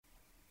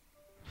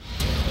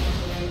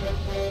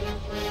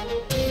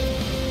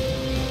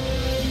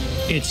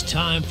It's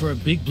time for a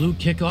Big Blue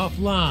Kickoff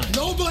Live.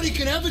 Nobody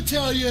can ever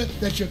tell you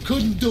that you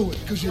couldn't do it,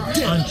 because you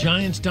did. On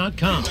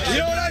Giants.com. You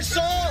know what I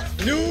saw?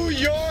 New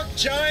York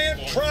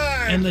Giant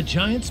pride. And the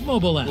Giants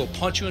mobile app. We'll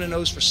punch you in the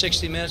nose for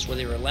 60 minutes with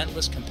a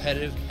relentless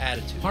competitive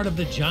attitude. Part of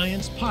the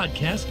Giants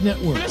Podcast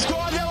Network. Let's go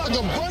out there like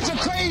a bunch of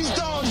crazy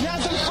dogs.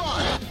 Have some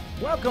fun.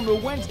 Welcome to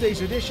Wednesday's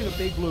edition of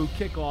Big Blue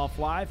Kickoff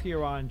Live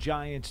here on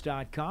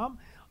Giants.com.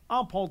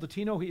 I'm Paul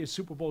Dottino. He is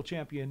Super Bowl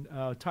champion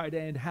tight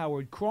end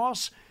Howard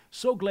Cross.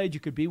 So glad you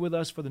could be with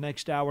us for the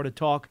next hour to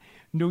talk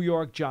New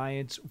York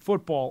Giants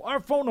football. Our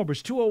phone number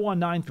is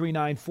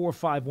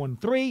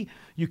 201-939-4513.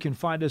 You can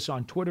find us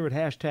on Twitter at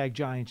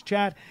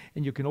 #GiantsChat,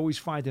 and you can always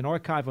find an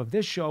archive of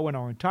this show and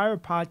our entire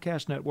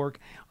podcast network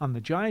on the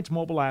Giants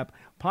mobile app,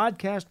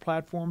 podcast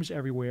platforms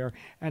everywhere,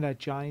 and at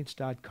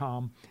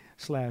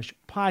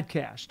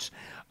Giants.com/podcasts.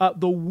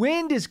 The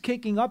wind is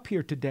kicking up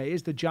here today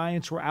as the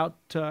Giants were out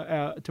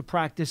to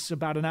practice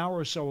about an hour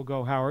or so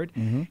ago, Howard.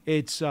 Mm-hmm.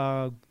 It's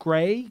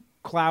gray,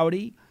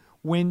 cloudy,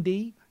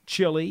 windy,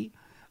 chilly,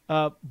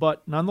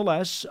 but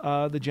nonetheless,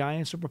 the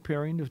Giants are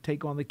preparing to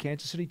take on the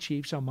Kansas City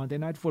Chiefs on Monday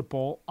Night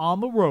Football on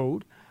the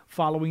road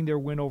following their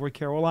win over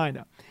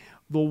Carolina.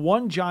 The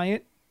one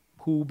Giant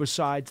who,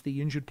 besides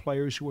the injured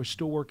players who are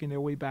still working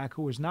their way back,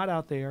 who is not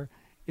out there,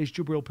 is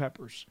Jabril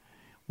Peppers.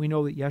 We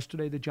know that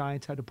yesterday the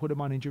Giants had to put him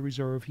on injury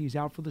reserve. He's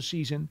out for the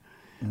season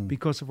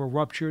because of a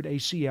ruptured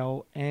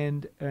ACL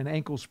and an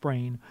ankle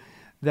sprain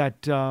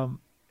that,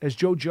 as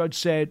Joe Judge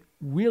said,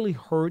 really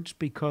hurts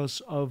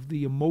because of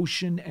the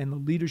emotion and the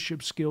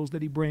leadership skills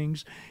that he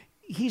brings.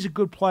 He's a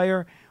good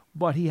player,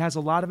 but he has a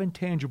lot of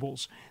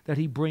intangibles that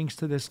he brings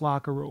to this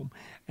locker room.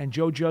 And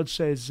Joe Judge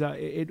says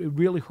it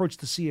really hurts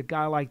to see a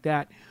guy like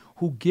that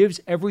who gives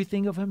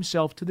everything of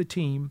himself to the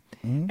team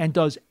and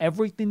does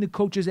everything the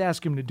coaches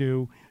ask him to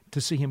do,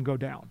 to see him go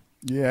down.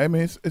 Yeah, I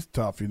mean, it's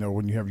tough,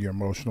 when you have your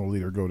emotional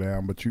leader go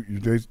down. But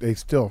they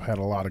still had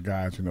a lot of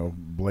guys.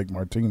 Blake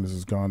Martinez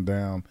has gone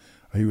down.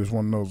 He was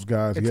one of those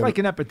guys. It's like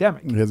an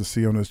epidemic. He has a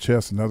C on his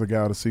chest. Another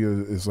guy with a C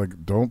is like,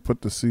 don't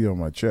put the C on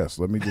my chest.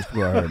 Let me just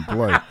go ahead and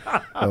play.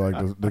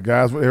 Like the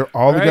guys,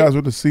 all the guys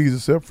with the C's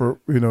except for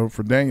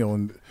for Daniel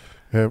and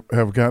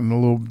have gotten a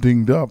little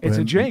dinged up. It's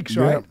a jinx,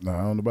 right? No,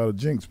 I don't know about a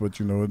jinx, but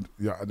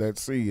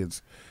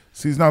that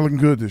C's not looking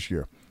good this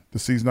year. The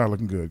C's not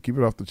looking good. Keep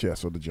it off the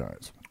chest of the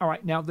Giants. All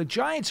right. Now, the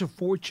Giants are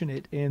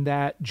fortunate in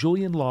that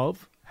Julian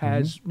Love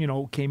has,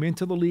 came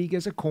into the league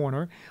as a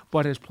corner,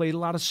 but has played a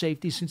lot of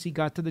safety since he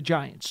got to the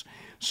Giants.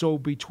 So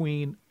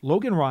between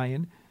Logan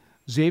Ryan,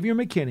 Xavier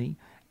McKinney,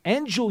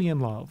 and Julian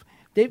Love,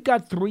 they've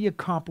got three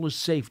accomplished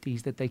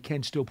safeties that they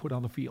can still put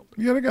on the field.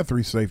 Yeah, they got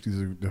three safeties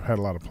that had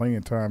a lot of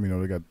playing time.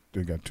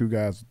 They got two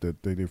guys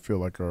that they feel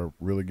like are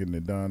really getting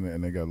it done,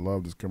 and they got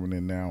Love that's coming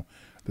in now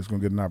that's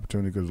going to get an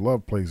opportunity because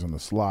Love plays on the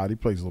slide. He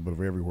plays a little bit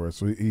of everywhere,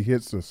 so he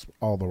hits us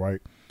all the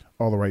right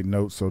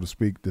notes, so to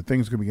speak. The thing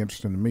that's going to be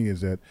interesting to me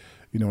is that,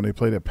 when they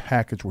play that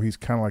package where he's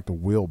kind of like the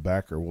will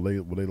backer, will they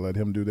let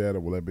him do that,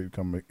 or will that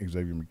become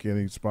Xavier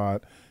McKinney's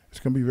spot? It's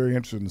going to be very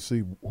interesting to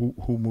see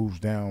who moves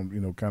down,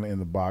 kind of in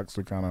the box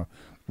to kind of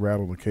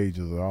rattle the cage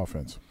of the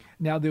offense.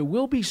 Now, there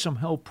will be some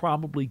help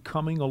probably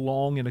coming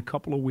along in a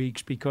couple of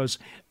weeks because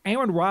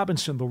Aaron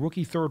Robinson, the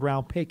rookie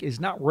third-round pick, is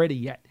not ready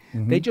yet.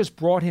 Mm-hmm. They just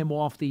brought him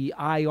off the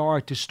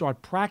IR to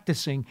start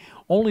practicing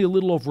only a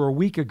little over a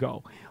week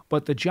ago.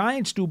 But the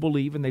Giants do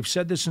believe, and they've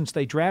said this since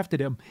they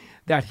drafted him,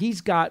 that he's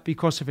got,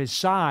 because of his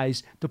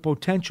size, the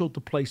potential to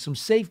play some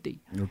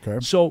safety. Okay.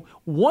 So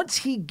once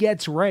he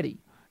gets ready,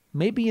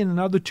 maybe in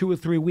another 2 or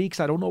 3 weeks,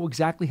 I don't know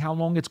exactly how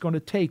long it's going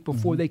to take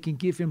before they can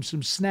give him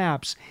some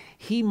snaps,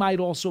 he might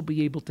also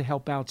be able to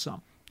help out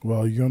some.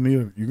 Well, you're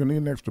gonna need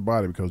an extra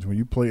body because when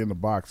you play in the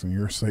box and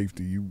you're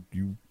safety,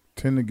 you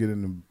tend to get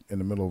in the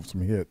middle of some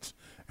hits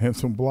and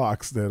some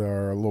blocks that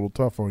are a little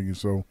tough on you.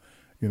 So,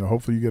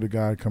 hopefully you get a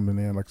guy coming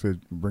in, like I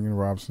said, bringing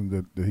Robinson,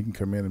 that he can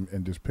come in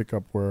and just pick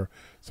up where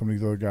some of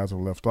these other guys have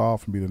left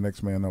off and be the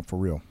next man up for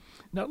real.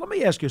 Now, let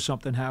me ask you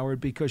something, Howard,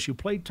 because you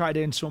played tight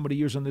end so many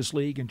years in this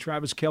league, and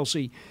Travis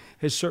Kelce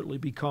has certainly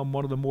become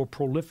one of the more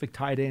prolific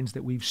tight ends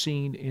that we've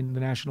seen in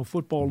the National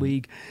Football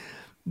League.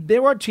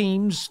 There are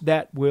teams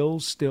that will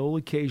still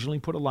occasionally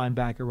put a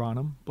linebacker on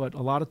him, but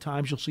a lot of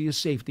times you'll see a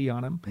safety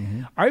on him.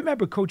 Mm-hmm. I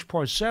remember Coach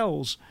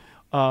Parcells,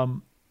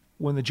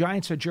 when the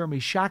Giants had Jeremy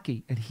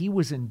Shockey, and he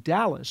was in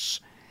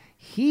Dallas,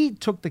 he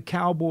took the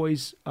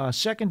Cowboys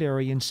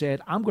secondary and said,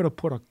 I'm going to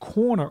put a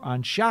corner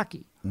on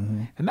Shockey.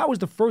 Mm-hmm. And that was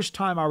the first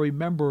time I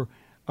remember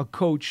a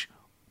coach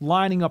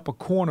lining up a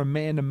corner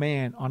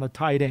man-to-man on a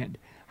tight end.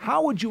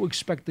 How would you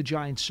expect the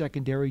Giants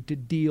secondary to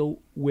deal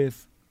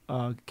with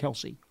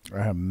Kelce?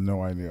 I have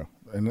no idea.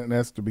 And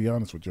that's, to be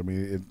honest with you, I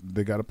mean,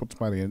 they got to put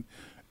somebody in.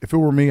 If it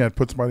were me, I'd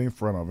put somebody in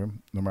front of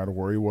him, no matter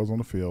where he was on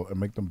the field, and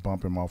make them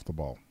bump him off the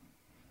ball.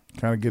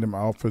 Kind of get him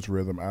off his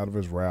rhythm, out of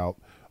his route,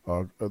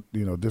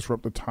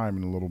 disrupt the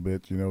timing a little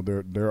bit.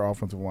 Their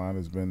offensive line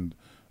has been,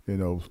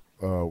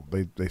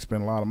 they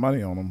spend a lot of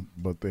money on them,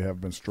 but they have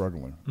been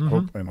struggling.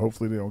 Mm-hmm. And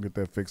hopefully they don't get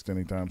that fixed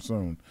anytime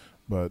soon.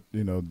 but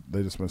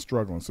they just been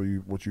struggling. So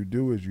what you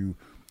do is you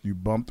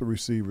bump the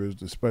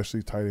receivers,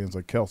 especially tight ends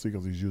like Kelce,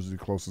 because he's usually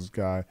the closest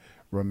guy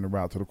running the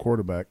route to the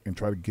quarterback, and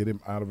try to get him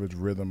out of his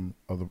rhythm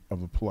of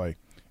the play.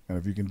 And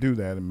if you can do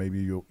that, and maybe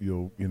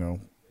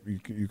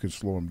you can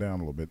slow him down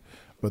a little bit.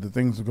 But the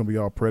things are going to be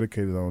all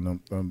predicated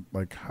on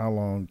like how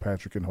long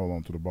Patrick can hold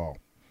on to the ball.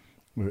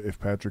 If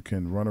Patrick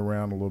can run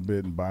around a little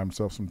bit and buy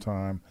himself some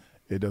time,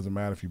 it doesn't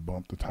matter if you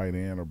bump the tight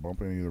end or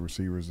bump any of the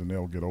receivers, and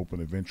they'll get open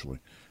eventually.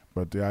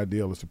 But the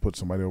ideal is to put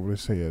somebody over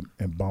his head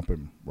and bump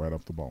him right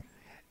off the ball.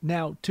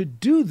 Now, to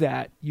do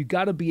that, you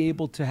got to be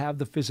able to have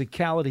the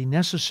physicality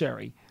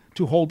necessary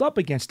to hold up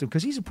against him,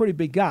 because he's a pretty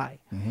big guy.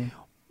 Mm-hmm.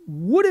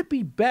 Would it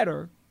be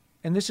better,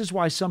 and this is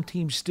why some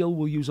teams still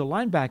will use a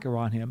linebacker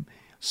on him,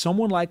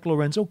 someone like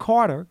Lorenzo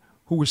Carter,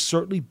 who is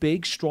certainly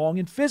big, strong,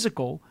 and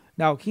physical.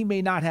 Now, he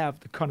may not have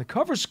the kind of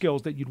cover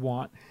skills that you'd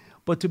want,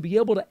 but to be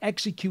able to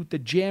execute the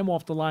jam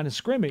off the line of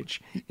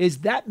scrimmage, is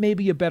that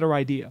maybe a better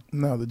idea?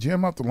 No, the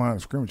jam off the line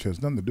of scrimmage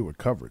has nothing to do with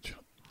coverage.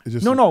 It's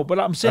just but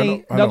I'm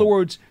saying, in other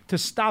words, to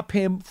stop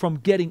him from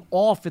getting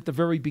off at the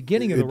very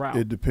beginning of the route.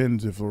 It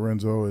depends if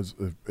Lorenzo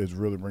is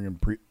really bringing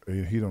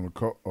heat on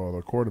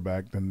the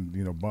quarterback. Then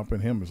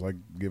bumping him is like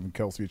giving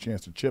Kelce a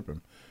chance to chip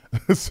him.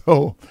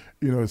 So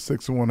it's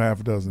 6 of one, half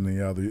a dozen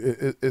the other.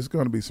 It's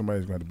going to be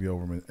somebody's going to be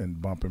over him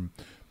and bump him,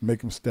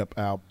 make him step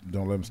out.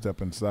 Don't let him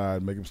step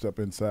inside. Make him step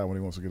inside when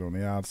he wants to get on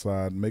the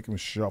outside. Make him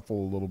shuffle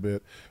a little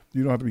bit.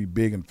 You don't have to be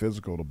big and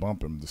physical to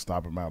bump him, to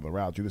stop him out of the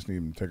route. You just need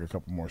him to take a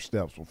couple more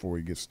steps before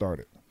he gets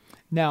started.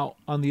 Now,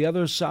 on the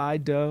other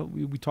side,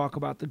 we talk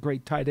about the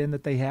great tight end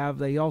that they have.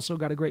 They also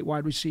got a great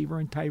wide receiver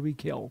in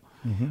Tyreek Hill.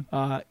 Mm-hmm.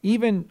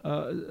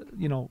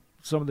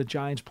 Some of the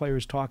Giants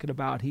players talking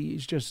about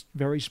he's just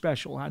very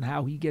special on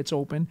how he gets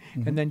open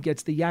and then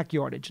gets the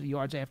yardage, the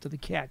yards after the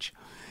catch.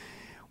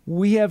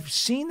 We have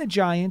seen the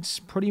Giants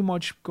pretty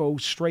much go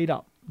straight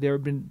up.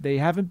 They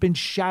haven't been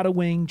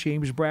shadowing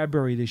James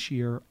Bradberry this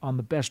year on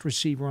the best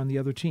receiver on the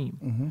other team.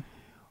 Mm-hmm.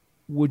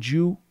 Would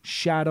you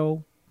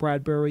shadow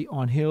Bradberry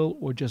on Hill,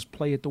 or just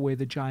play it the way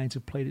the Giants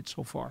have played it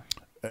so far?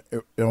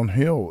 On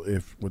Hill,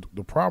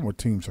 the problem with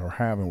teams are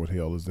having with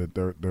Hill is that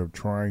they're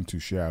trying to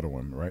shadow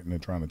him, right, and they're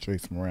trying to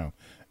chase him around,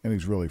 and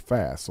he's really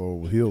fast.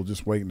 So Hill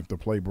just waiting. If the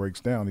play breaks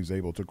down, he's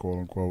able to quote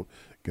unquote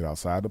get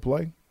outside the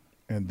play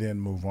and then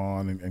move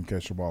on and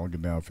catch the ball and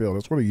get downfield.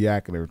 That's where the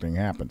yak and everything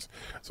happens.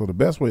 So the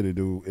best way to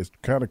do is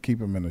kind of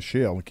keep him in a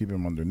shell and keep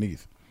him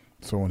underneath.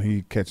 So when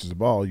he catches the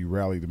ball, you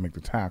rally to make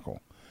the tackle.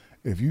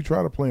 If you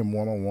try to play him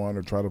one-on-one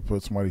or try to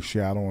put somebody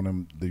shadowing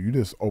him, you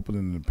just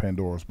opening the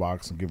Pandora's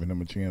box and giving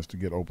him a chance to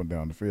get open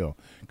down the field,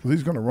 because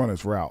he's going to run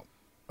his route.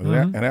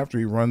 Mm-hmm. And after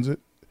he runs it,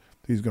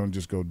 he's going to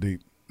just go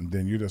deep, and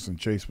then you're just in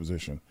chase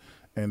position.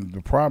 And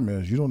the problem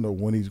is you don't know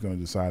when he's going to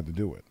decide to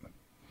do it.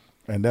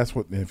 And that's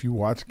what – if you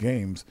watch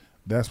games,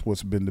 that's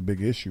what's been the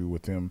big issue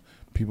with him,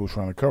 people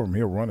trying to cover him.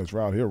 He'll run his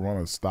route. He'll run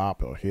a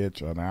stop, a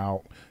hitch, an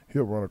out.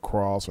 He'll run a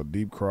cross, a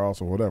deep cross,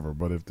 or whatever.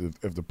 But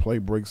if the play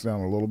breaks down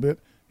a little bit,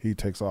 he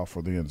takes off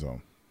for the end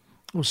zone.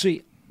 Well,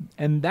 see,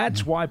 and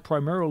that's why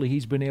primarily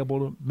he's been able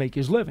to make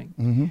his living.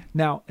 Mm-hmm.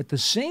 Now, at the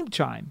same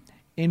time,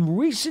 in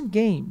recent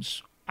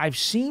games, I've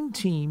seen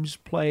teams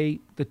play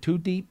the two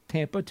deep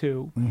Tampa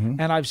 2,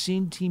 and I've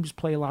seen teams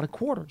play a lot of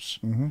quarters,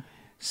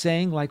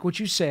 saying, like what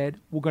you said,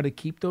 we're going to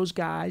keep those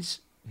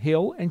guys,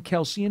 Hill and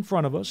Kelce, in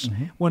front of us.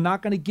 Mm-hmm. We're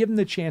not going to give them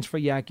the chance for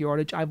yak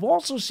yardage. I've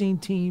also seen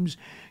teams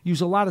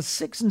use a lot of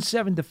 6 and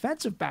 7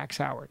 defensive backs,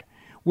 Howard,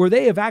 where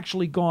they have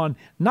actually gone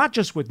not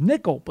just with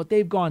nickel, but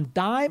they've gone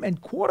dime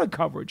and quarter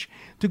coverage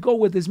to go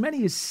with as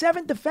many as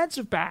 7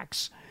 defensive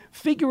backs,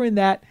 figuring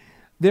that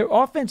their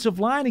offensive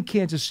line in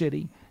Kansas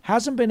City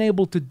hasn't been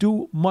able to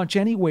do much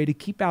anyway to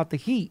keep out the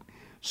heat.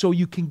 So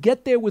you can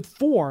get there with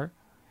 4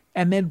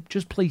 and then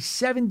just play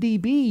 7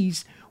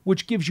 DBs,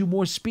 which gives you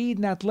more speed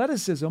and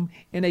athleticism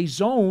in a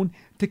zone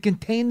to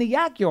contain the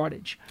yak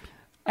yardage.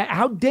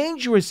 How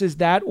dangerous is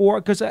that?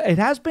 Or because it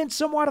has been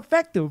somewhat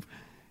effective,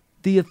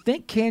 do you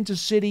think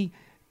Kansas City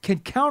can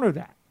counter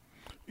that?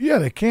 Yeah,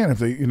 they can. If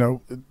they,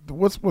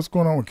 what's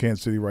going on with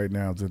Kansas City right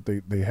now is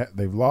that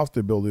they've lost the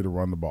ability to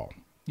run the ball.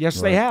 Yes,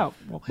 right? They have.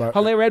 Well,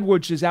 Hilaire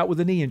Edwards is out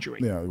with a knee injury.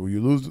 Yeah, when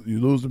you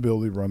lose the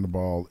ability to run the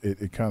ball,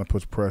 it kind of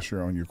puts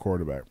pressure on your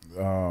quarterback.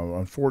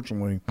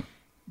 Unfortunately,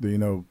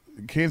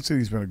 Kansas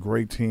City's been a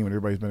great team, and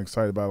everybody's been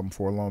excited about them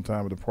for a long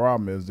time. But the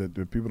problem is that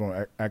the people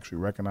don't actually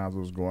recognize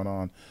what's going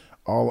on.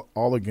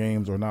 All the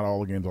games, or not all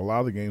the games, a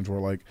lot of the games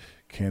were like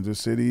Kansas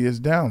City is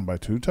down by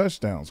 2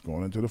 touchdowns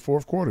going into the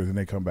fourth quarter, then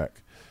they come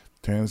back.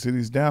 Kansas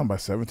City's down by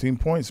 17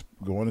 points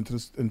going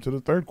into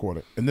the third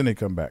quarter, and then they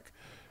come back.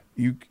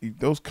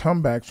 Those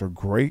comebacks are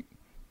great,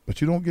 but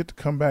you don't get to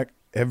come back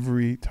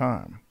every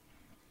time.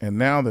 And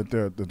now that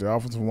the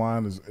offensive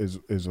line is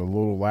a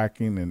little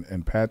lacking,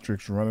 and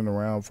Patrick's running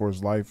around for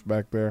his life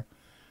back there,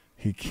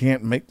 he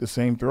can't make the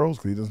same throws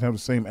because he doesn't have the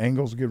same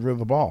angles to get rid of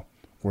the ball.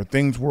 Where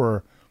things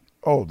were,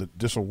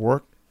 this will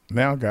work.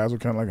 Now guys are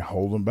kind of like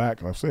holding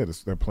back. Like I said,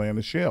 they're playing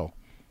the shell.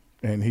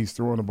 And he's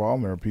throwing the ball,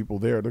 and there are people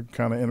there to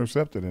kind of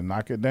intercept it and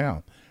knock it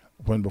down.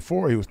 When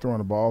before he was throwing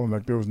the ball, and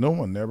like there was no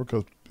one there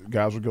because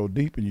guys would go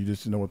deep, and you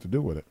just didn't know what to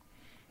do with it.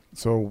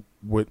 So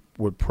with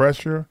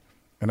pressure,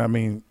 and I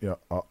mean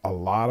a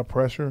lot of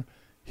pressure,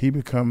 he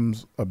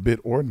becomes a bit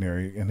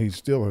ordinary, and he's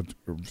still a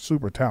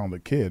super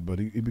talented kid, but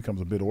he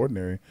becomes a bit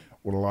ordinary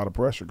with a lot of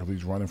pressure because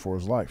he's running for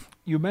his life.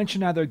 You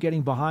mentioned how they're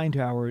getting behind,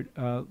 Howard.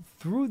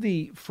 Through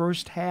the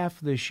first half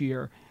this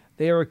year,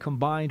 they are a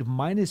combined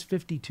minus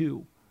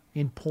 52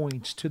 in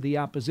points to the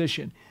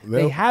opposition.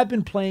 They have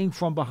been playing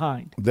from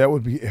behind. That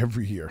would be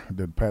every year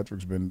that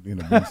Patrick's been, been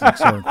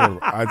starting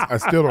quarterback. I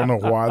still don't know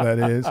why that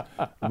is,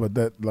 but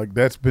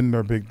that's been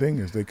their big thing.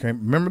 Is they came.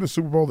 Remember the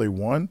Super Bowl they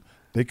won?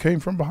 They came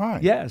from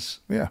behind.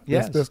 Yes. Yeah.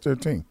 Yes. That's their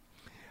team.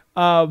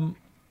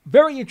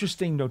 Very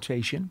interesting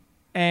notation,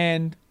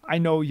 and I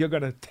know you're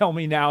going to tell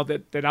me now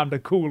that I'm the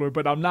cooler,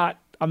 but I'm not.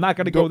 I'm not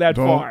going to go that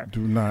far.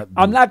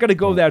 I'm not going to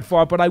go that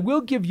far, but I will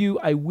give you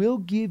a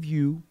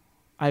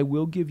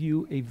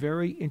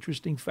very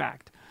interesting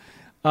fact.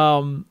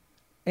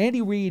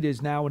 Andy Reid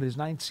is now in his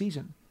 9th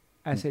season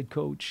as head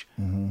coach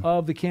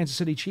of the Kansas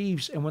City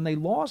Chiefs, and when they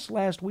lost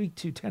last week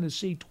to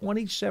Tennessee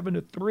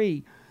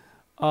 27-3,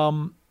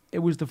 it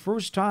was the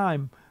first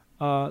time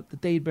that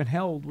they had been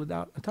held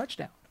without a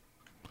touchdown.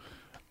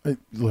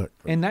 Look,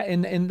 and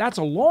that's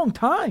a long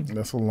time.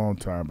 That's a long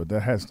time, but that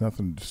has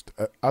nothing.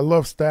 I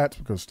love stats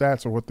because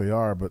stats are what they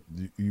are, but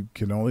you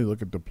can only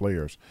look at the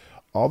players.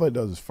 All that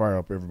does is fire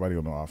up everybody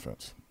on the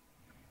offense.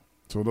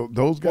 So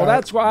those guys. Well,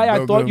 that's why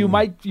I thought you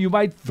might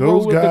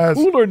throw the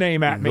cooler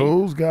name at me.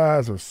 Those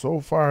guys are so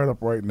fired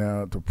up right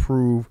now to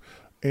prove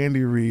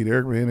Andy Reid,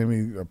 Eric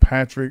Bieniemy,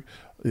 Patrick,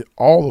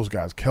 all those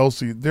guys,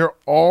 Kelsey. They're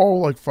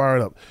all like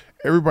fired up.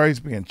 Everybody's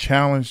being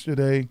challenged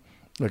today.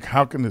 Like,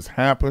 how can this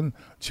happen?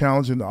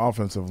 Challenging the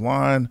offensive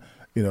line.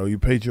 You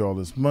paid you all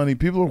this money.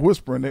 People are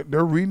whispering.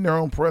 They're reading their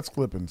own press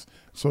clippings.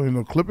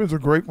 So, clippings are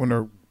great when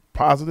they're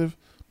positive,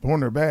 but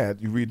when they're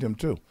bad, you read them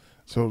too.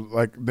 So,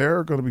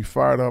 they're going to be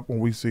fired up when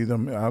we see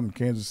them out in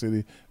Kansas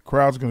City. The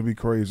crowd's going to be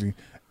crazy.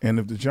 And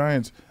if the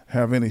Giants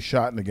have any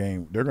shot in the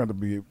game, they're going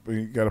to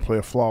got to play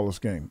a flawless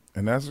game.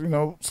 And that's,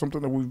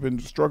 something that we've been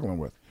struggling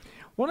with.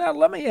 Well, now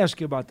let me ask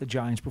you about the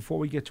Giants before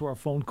we get to our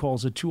phone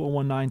calls at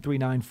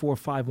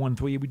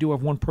 201-939-4513. We do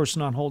have one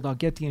person on hold. I'll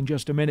get to you in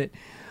just a minute.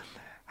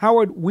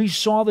 Howard, we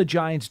saw the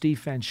Giants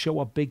defense show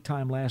up big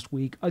time last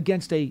week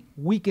against a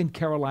weakened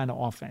Carolina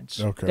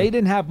offense. Okay. They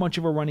didn't have much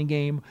of a running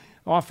game.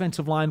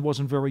 Offensive line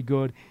wasn't very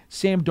good.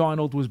 Sam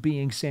Darnold was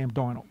being Sam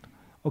Darnold.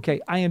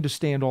 Okay, I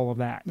understand all of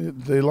that.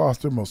 They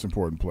lost their most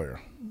important player.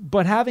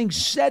 But having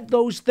said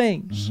those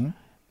things,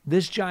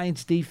 this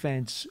Giants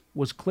defense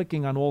was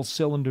clicking on all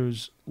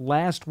cylinders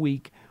last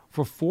week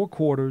for 4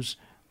 quarters.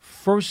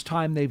 First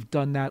time they've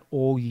done that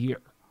all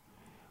year.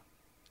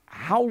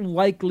 How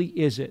likely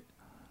is it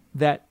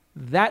that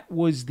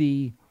was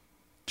the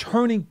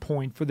turning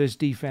point for this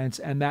defense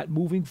and that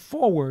moving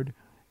forward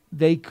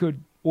they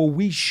could or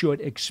we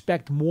should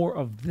expect more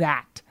of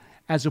that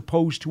as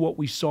opposed to what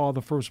we saw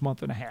the first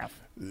month and a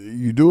half?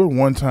 You do it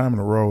one time in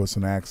a row, it's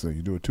an accident.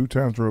 You do it 2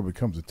 times in a row, it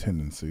becomes a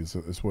tendency.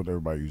 It's what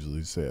everybody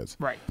usually says.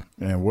 Right.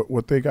 And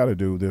what they got to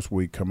do this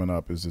week coming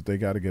up is that they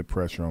got to get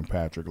pressure on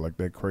Patrick, like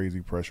that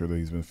crazy pressure that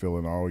he's been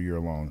feeling all year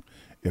long.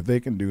 If they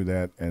can do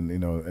that, and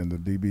and the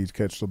DBs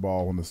catch the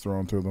ball when it's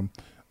thrown to them,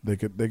 they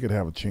could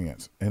have a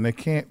chance. And they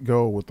can't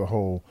go with the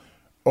whole,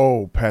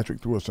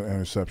 Patrick threw us an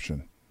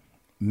interception.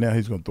 Now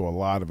he's going to throw a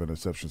lot of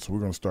interceptions, so we're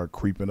going to start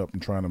creeping up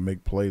and trying to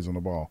make plays on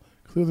the ball.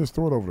 They'll just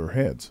throw it over their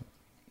heads.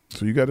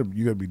 So you got to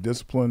be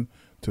disciplined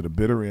to the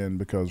bitter end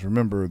because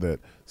remember that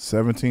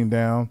 17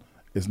 down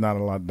is not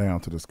a lot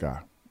down to this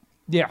guy.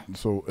 Yeah.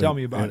 So tell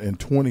me about it. And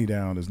 20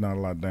 down is not a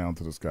lot down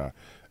to this guy,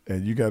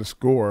 and you got to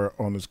score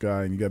on this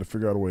guy, and you got to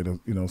figure out a way to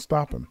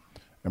stop him.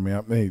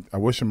 I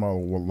wish him all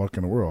the luck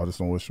in the world. I just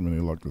don't wish him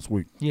any luck this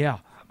week. Yeah,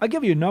 I'll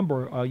give you a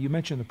number. You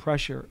mentioned the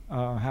pressure,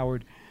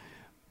 Howard.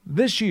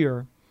 This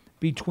year,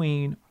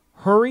 between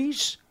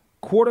hurries,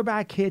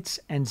 quarterback hits,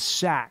 and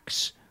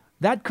sacks,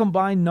 that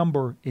combined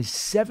number is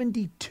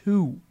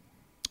 72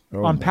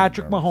 on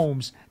Patrick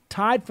Mahomes,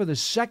 tied for the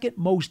second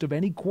most of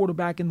any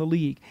quarterback in the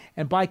league.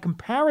 And by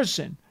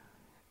comparison,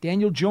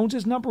 Daniel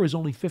Jones's number is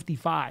only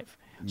 55.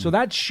 So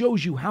that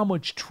shows you how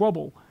much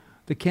trouble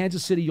the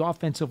Kansas City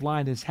offensive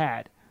line has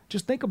had.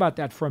 Just think about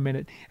that for a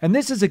minute. And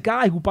this is a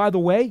guy who, by the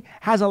way,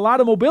 has a lot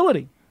of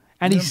mobility.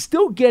 And he's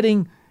still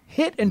getting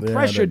hit and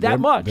pressured that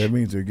much. That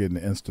means they're getting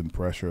instant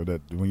pressure.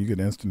 That when you get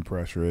instant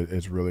pressure,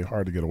 it's really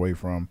hard to get away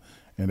from.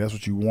 And that's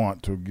what you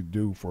want to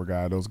do for a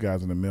guy. Those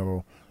guys in the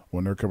middle,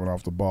 when they're coming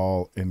off the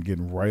ball and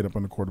getting right up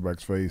in the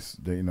quarterback's face,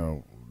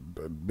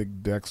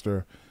 big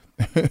Dexter,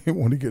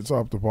 when he gets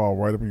off the ball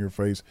right up in your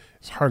face,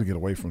 it's hard to get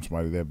away from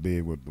somebody that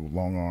big with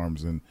long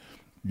arms. And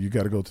you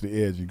got to go to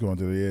the edge. You go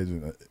into the edge,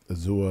 and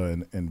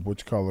Azua and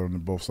Butch Color on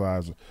both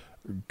sides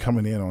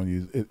coming in on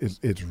you.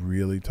 It's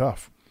really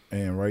tough.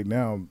 And right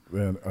now,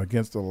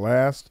 against the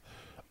last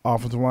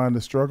offensive line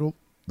that struggled,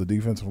 the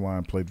defensive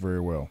line played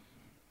very well.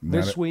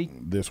 This week,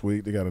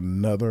 they got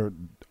another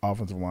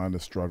offensive line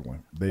that's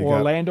struggling.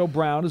 Orlando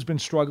Brown has been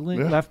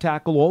struggling left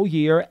tackle all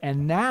year,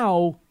 and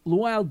now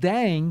Luol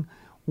Deng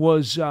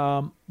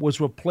was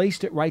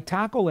replaced at right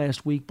tackle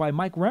last week by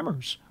Mike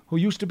Remmers, who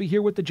used to be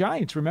here with the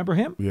Giants. Remember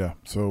him? Yeah,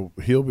 so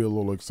he'll be a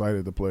little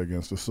excited to play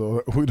against us.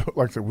 So we don't,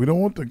 like I said, we don't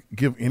want to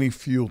give any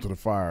fuel to the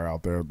fire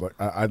out there. Like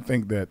I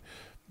think that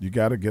you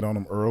got to get on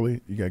them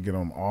early, you got to get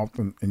on them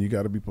often, and you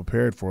got to be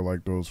prepared for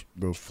like those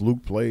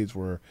fluke plays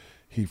where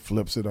he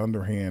flips it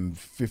underhand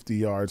 50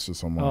 yards to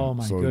someone. Oh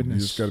my goodness!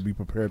 You just got to be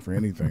prepared for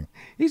anything.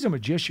 He's a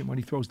magician when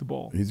he throws the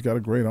ball. He's got a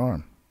great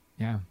arm.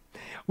 Yeah.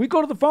 We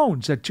go to the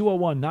phones at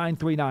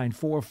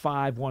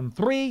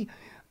 201-939-4513.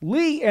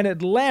 Lee in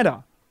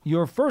Atlanta,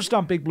 you're first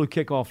on Big Blue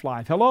Kickoff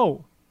Live.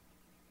 Hello.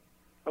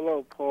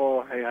 Hello,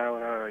 Paul. Hey,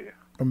 Howard. How are you?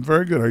 I'm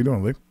very good. How you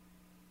doing, Lee?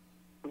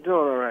 I'm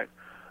doing all right.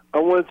 I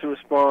wanted to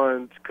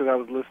respond because I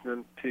was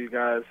listening to you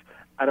guys.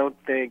 I don't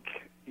think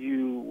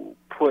you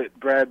put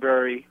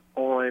Bradbury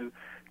on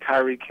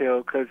Tyreek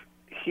Hill because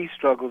he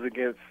struggles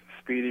against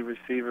speedy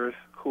receivers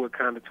who are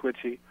kind of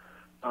twitchy.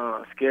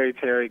 Scary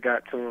Terry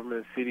got to him,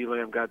 and CeeDee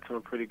Lamb got to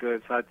him pretty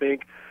good. So I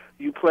think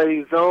you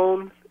play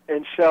zone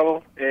and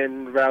shuttle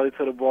and rally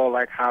to the ball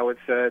like Howard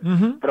said.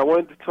 Mm-hmm. But I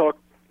wanted to talk.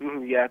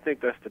 Yeah, I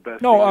think that's the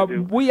best No, thing to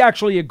do. we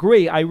actually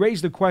agree. I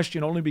raised the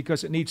question only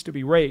because it needs to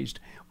be raised,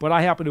 but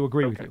I happen to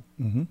agree with you.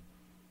 Mm-hmm.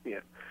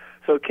 Yeah.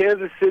 So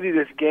Kansas City,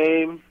 this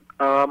game,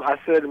 I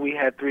said we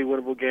had 3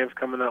 winnable games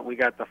coming up. We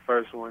got the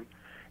first one.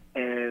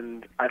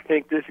 And I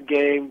think this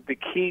game, the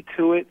key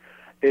to it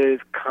is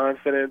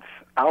confidence.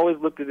 I always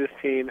looked at this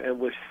team and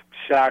was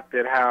shocked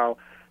at how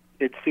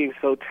it seemed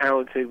so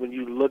talented when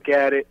you look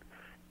at it,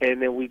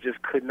 and then we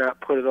just could not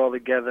put it all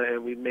together,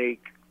 and we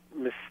make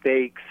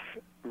mistakes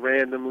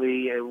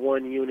randomly, and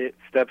one unit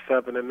steps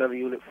up and another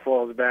unit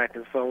falls back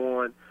and so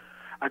on.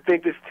 I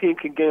think this team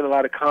can gain a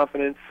lot of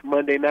confidence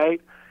Monday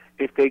night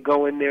if they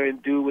go in there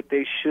and do what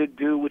they should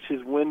do, which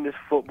is win this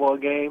football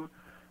game.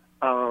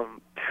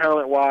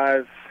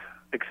 Talent-wise,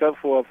 except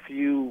for a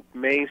few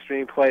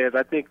mainstream players,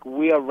 I think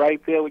we are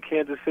right there with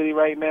Kansas City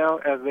right now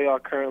as they are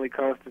currently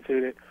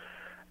constituted.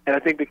 And I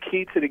think the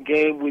key to the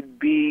game would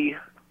be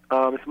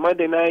it's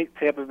Monday night,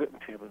 Tampa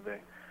Bay.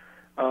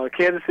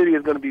 Kansas City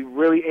is going to be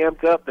really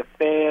amped up. The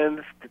fans,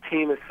 the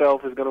team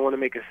itself is going to want to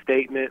make a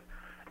statement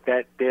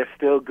that they're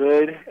still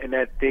good and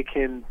that they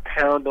can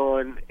pound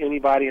on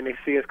anybody and they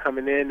see us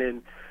coming in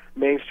and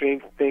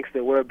mainstream thinks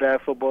that we're a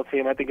bad football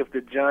team. I think if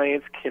the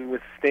Giants can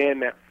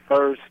withstand that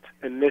first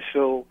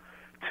initial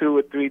 2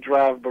 or 3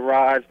 drive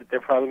barrage that they're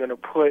probably going to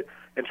put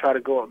and try to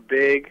go up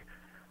big,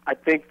 I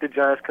think the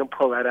Giants can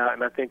pull that out,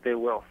 and I think they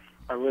will.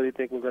 I really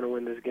think we're going to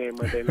win this game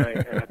Monday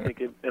night, and I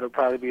think it'll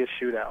probably be a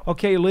shootout.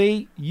 Okay,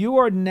 Lee, you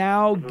are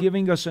now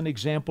giving us an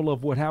example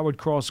of what Howard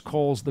Cross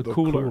calls the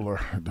cooler.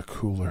 The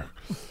cooler.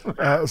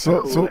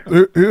 So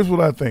here's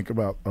what I think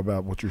about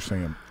what you're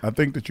saying. I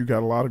think that you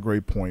got a lot of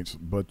great points,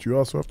 but you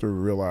also have to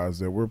realize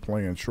that we're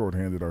playing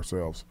shorthanded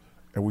ourselves,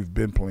 and we've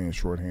been playing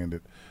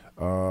shorthanded.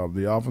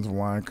 The offensive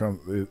line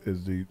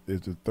is the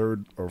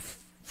third or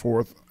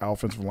fourth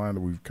offensive line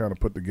that we've kind of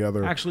put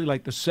together. Actually,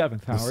 like the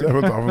seventh, Howard. The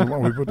seventh offensive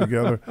line we put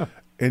together.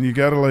 And you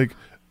got to,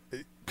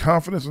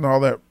 confidence and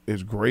all that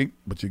is great,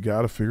 but you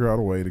got to figure out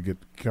a way to get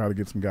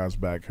some guys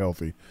back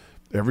healthy.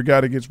 Every guy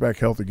that gets back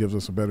healthy gives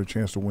us a better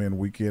chance to win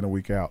week in and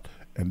week out.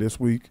 And this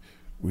week,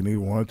 we need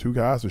 1 or 2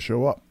 guys to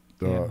show up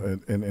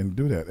and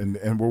do that.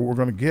 And what we're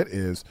going to get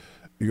is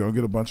you're going to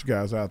get a bunch of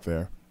guys out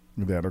there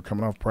that are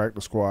coming off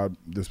practice squad.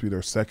 This will be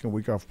their second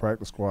week off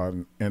practice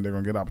squad, and they're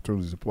going to get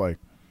opportunities to play.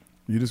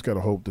 You just got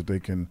to hope that they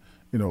can,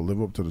 live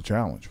up to the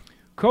challenge.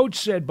 Coach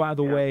said, by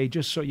the way,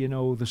 just so you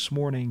know, this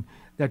morning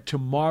that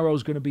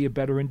tomorrow's going to be a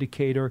better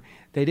indicator.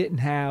 They didn't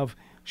have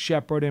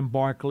Shepard and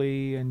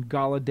Barkley and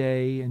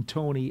Galladay and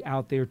Tony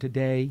out there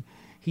today.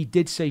 He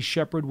did say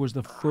Shepard was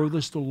the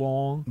furthest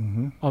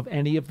along of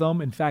any of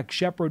them. In fact,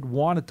 Shepard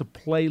wanted to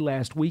play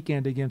last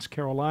weekend against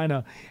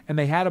Carolina, and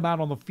they had him out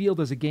on the field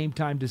as a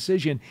game-time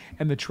decision,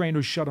 and the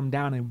trainers shut him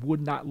down and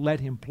would not let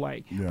him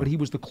play. Yeah. But he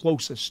was the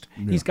closest.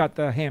 Yeah. He's got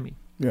the hammy.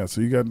 Yeah,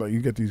 so you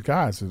get these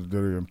guys that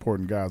are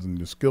important guys in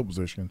the skill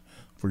position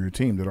for your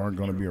team that aren't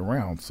going to be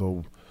around.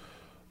 So,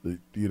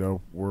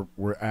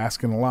 we're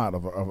asking a lot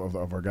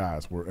of our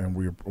guys,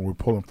 we're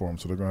pulling for them.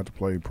 So they're going to have to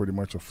play pretty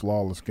much a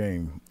flawless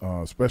game.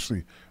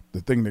 Especially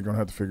the thing they're going to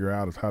have to figure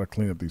out is how to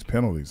clean up these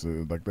penalties.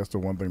 That's the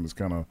one thing that's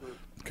kind of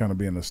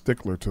being a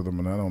stickler to them,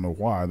 and I don't know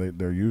why.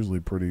 They're usually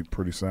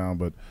pretty sound,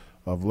 but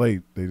of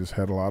late they just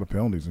had a lot of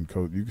penalties. And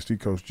you can see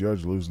Coach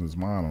Judge losing his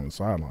mind on the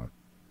sideline.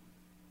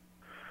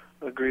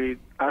 Agreed.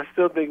 I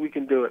still think we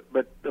can do it,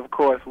 but of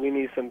course we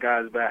need some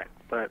guys back.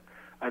 But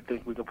I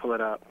think we can pull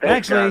it out.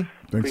 Thanks, Lee.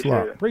 Thanks a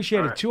lot.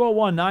 Appreciate it.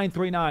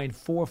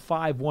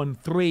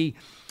 201-939-4513.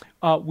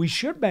 We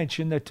should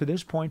mention that to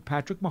this point,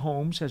 Patrick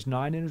Mahomes has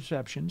 9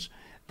 interceptions.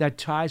 That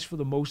ties for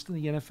the most in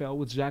the NFL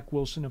with Zach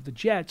Wilson of the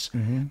Jets.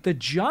 Mm-hmm. The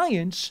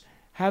Giants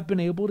have been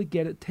able to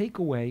get a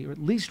takeaway, or at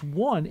least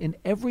one, in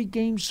every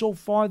game so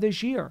far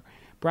this year.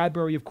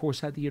 Bradbury, of course,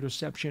 had the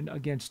interception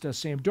against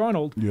Sam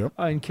Darnold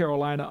in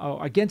Carolina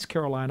against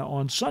Carolina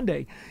on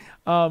Sunday.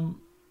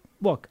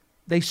 Look,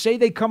 They say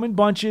they come in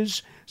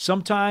bunches.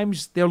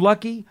 Sometimes they're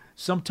lucky.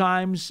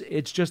 Sometimes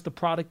it's just the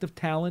product of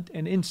talent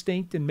and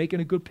instinct and making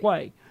a good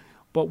play.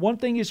 But one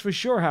thing is for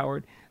sure,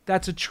 Howard,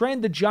 that's a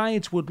trend the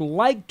Giants would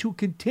like to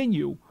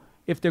continue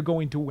if they're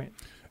going to win.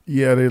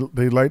 Yeah,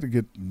 they like to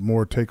get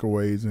more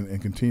takeaways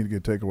and continue to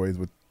get takeaways,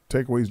 but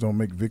takeaways don't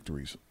make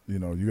victories. You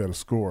got to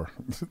score,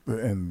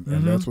 and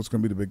that's what's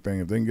going to be the big thing.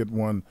 If they can get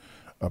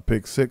a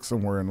pick six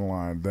somewhere in the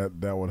line,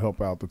 that would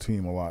help out the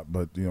team a lot.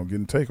 But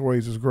getting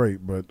takeaways is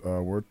great, but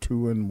we're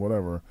 2 and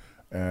whatever,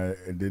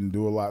 and didn't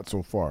do a lot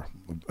so far.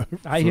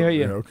 I hear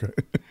you. Yeah, okay.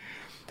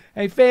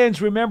 Hey,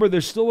 fans, remember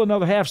there's still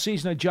another half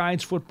season of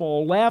Giants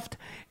football left,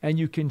 and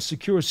you can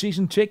secure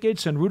season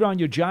tickets and root on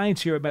your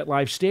Giants here at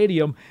MetLife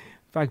Stadium. In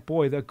fact,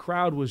 boy, the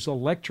crowd was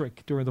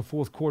electric during the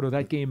fourth quarter of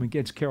that game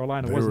against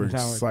Carolina, wasn't it, Howard? They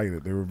were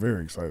excited. They were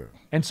very excited.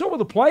 And so were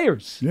the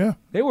players. Yeah.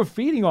 They were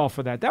feeding off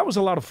of that. That was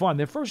a lot of fun.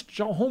 Their first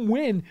home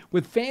win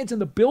with fans in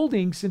the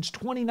building since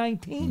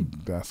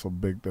 2019. That's a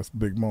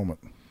big moment.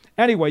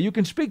 Anyway, you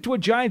can speak to a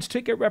Giants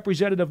ticket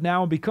representative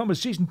now and become a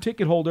season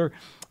ticket holder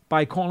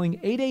by calling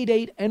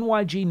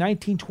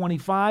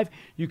 888-NYG-1925.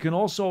 You can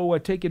also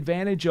take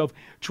advantage of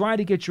trying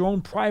to get your own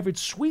private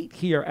suite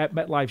here at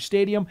MetLife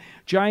Stadium.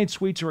 Giant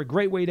suites are a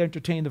great way to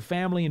entertain the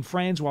family and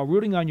friends while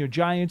rooting on your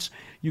Giants.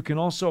 You can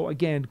also,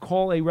 again,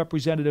 call a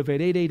representative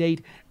at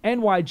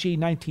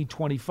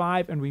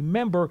 888-NYG-1925. And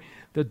remember,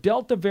 the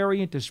Delta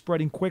variant is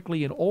spreading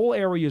quickly in all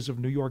areas of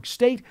New York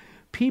State.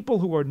 People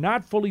who are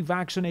not fully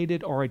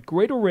vaccinated are at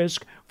greater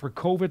risk for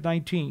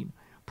COVID-19.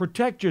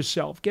 Protect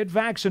yourself. Get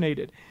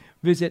vaccinated.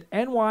 Visit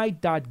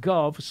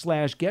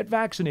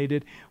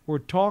ny.gov/getvaccinated or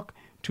talk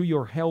to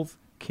your health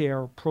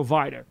care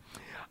provider.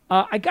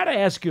 I got to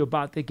ask you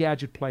about the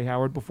gadget play,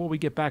 Howard, before we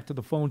get back to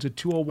the phones at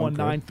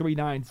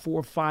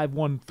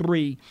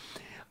 201-939-4513.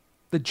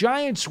 The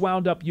Giants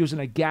wound up using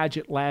a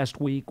gadget last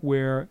week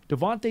where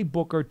Devontae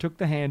Booker took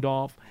the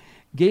handoff,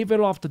 gave it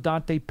off to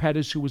Dante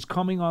Pettis, who was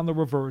coming on the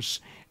reverse,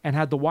 and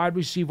had the wide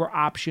receiver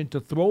option to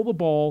throw the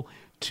ball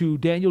to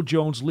Daniel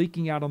Jones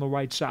leaking out on the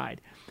right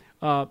side.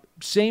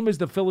 Same as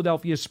the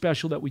Philadelphia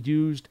special that we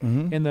used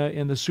in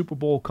the Super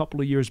Bowl a couple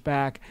of years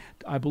back.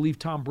 I believe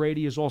Tom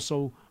Brady has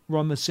also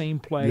run the same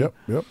play.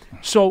 Yep.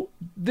 So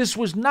this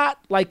was not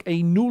like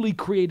a newly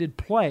created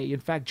play. In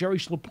fact, Jerry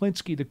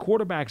Slaplinski, the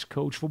quarterback's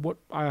coach, from what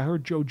I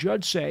heard Joe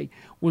Judge say,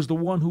 was the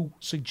one who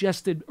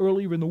suggested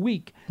earlier in the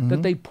week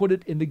that they put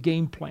it in the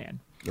game plan.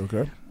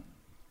 Okay.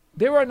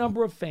 There are a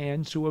number of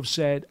fans who have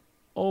said,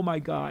 oh, my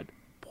God,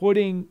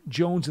 putting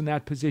Jones in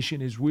that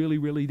position is really,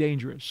 really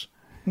dangerous.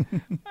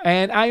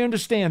 And I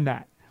understand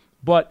that.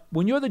 But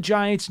when you're the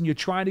Giants and you're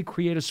trying to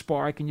create a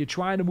spark and you're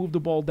trying to move the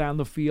ball down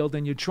the field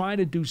and you're trying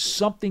to do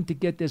something to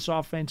get this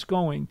offense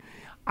going,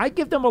 I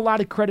give them a lot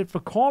of credit for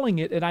calling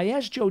it. And I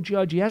asked Joe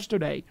Judge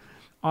yesterday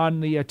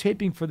on the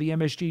taping for the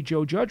MSG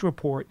Joe Judge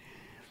report,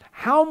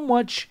 how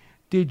much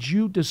did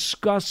you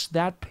discuss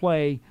that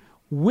play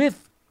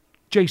with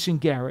Jason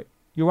Garrett,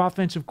 your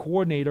offensive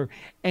coordinator,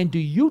 and do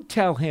you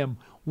tell him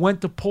when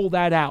to pull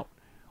that out?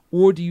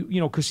 Or do you,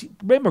 because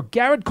remember,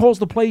 Garrett calls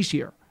the plays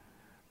here.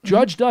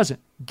 Judge doesn't.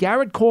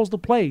 Garrett calls the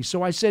plays.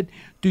 So I said,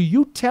 do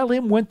you tell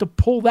him when to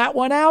pull that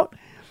one out?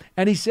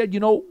 And he said,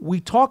 we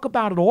talk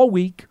about it all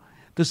week,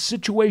 the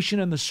situation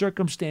and the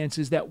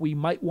circumstances that we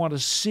might want to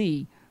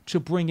see to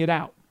bring it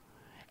out.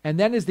 And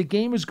then as the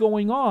game is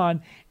going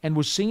on and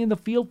we're seeing the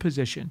field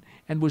position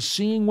and we're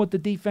seeing what the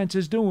defense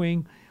is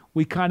doing,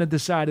 we kind of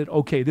decided,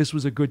 okay, this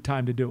was a good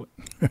time to do it.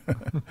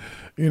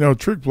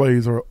 Trick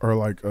plays are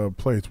like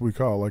plays we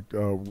call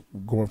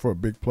going for a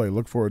big play.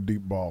 Look for a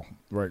deep ball,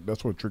 right?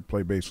 That's what trick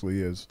play basically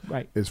is.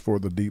 Right. Is for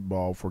the deep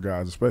ball for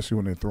guys, especially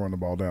when they're throwing the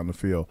ball down the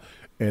field.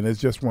 And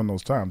it's just one of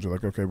those times you're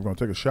like, okay, we're going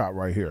to take a shot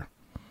right here.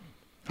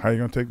 How are you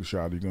going to take the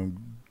shot? Are you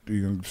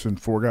going to send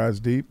 4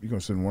 guys deep? You're going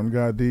to send 1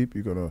 guy deep?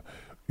 You're going to,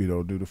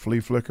 do the flea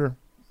flicker?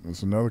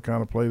 It's another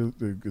kind of play.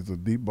 It's a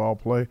deep ball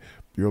play.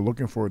 You're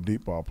looking for a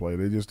deep ball play.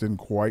 They just didn't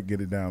quite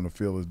get it down the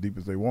field as deep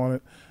as they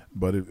wanted,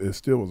 but it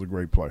still was a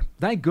great play.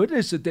 Thank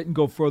goodness it didn't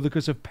go further,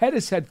 because if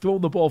Pettis had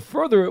thrown the ball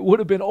further, it would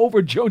have been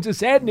over Jones's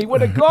head, and he would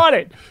have got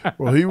it.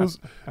 Well, he was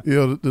 –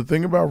 the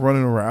thing about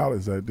running a route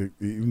is that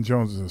even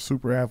Jones is a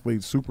super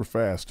athlete, super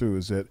fast too,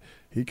 is that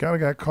he kind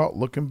of got caught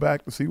looking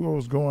back to see what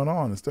was going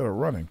on instead of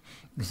running.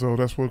 So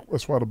that's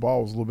why the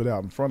ball was a little bit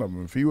out in front of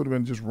him. If he would have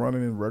been just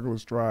running in regular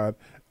stride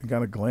and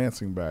kind of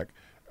glancing back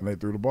and they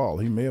threw the ball,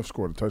 he may have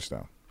scored a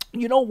touchdown.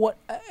 You know what?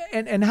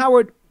 And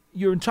Howard,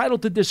 you're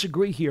entitled to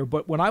disagree here,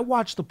 but when I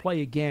watched the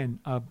play again,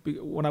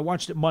 when I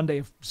watched it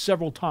Monday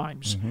several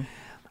times,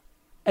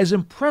 as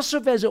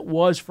impressive as it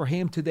was for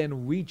him to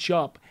then reach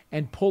up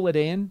and pull it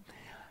in,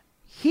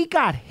 he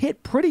got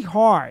hit pretty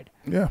hard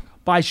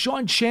by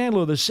Sean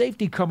Chandler, the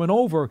safety, coming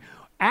over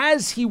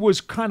as he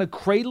was kind of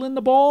cradling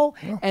the ball.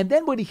 And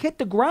then when he hit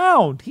the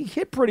ground, he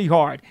hit pretty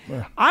hard.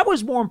 I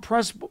was more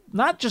impressed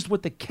not just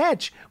with the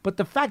catch, but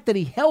the fact that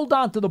he held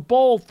on to the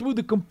ball through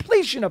the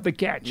completion of the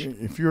catch.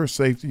 If you're a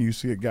safety, you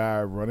see a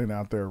guy running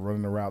out there,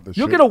 running the route.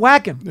 You're going to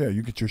whack him. Yeah,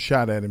 you get your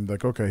shot at him.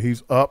 Like, okay,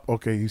 he's up.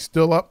 Okay, he's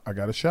still up. I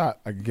got a shot.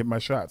 I can get my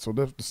shot. So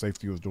that's what the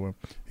safety was doing.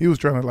 He was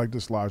trying to, like,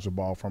 dislodge the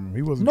ball from him.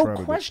 He wasn't trying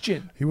to. No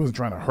question. He wasn't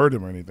trying to hurt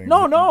him or anything.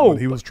 No. But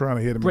he was trying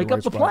to hit him. Break in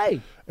the up right the spot.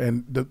 play.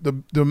 And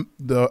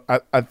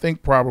I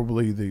think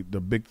probably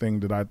the big thing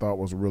that I thought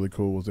was really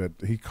cool was that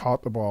he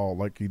caught the ball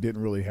like he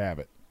didn't really have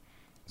it.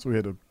 So he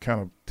had to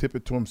kind of tip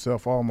it to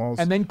himself almost.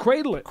 And then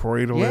cradle it.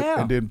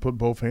 And then put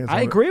both hands on it.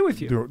 I agree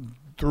with you.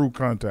 Through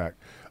contact.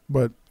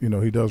 But,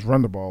 he does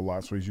run the ball a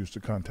lot, so he's used to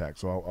contact.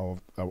 So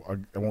I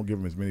won't give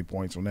him as many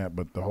points on that.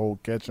 But the whole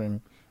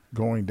catching,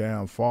 going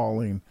down,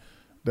 falling,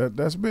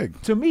 that's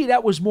big. To me,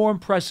 that was more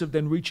impressive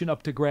than reaching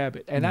up to grab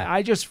it. And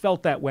I just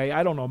felt that way.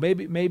 I don't know.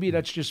 Maybe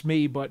that's just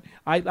me, but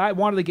I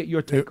wanted to get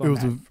your take on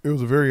that. It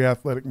was a very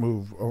athletic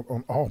move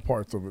on all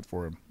parts of it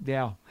for him.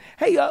 Yeah.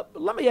 Hey,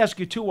 let me ask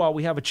you, too, while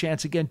we have a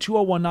chance. Again,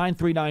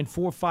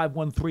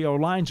 201-939-4513. Our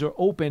lines are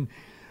open.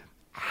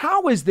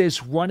 How is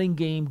this running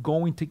game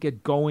going to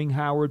get going,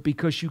 Howard?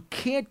 Because you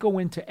can't go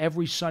into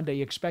every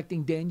Sunday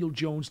expecting Daniel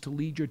Jones to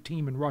lead your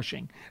team in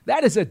rushing.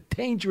 That is a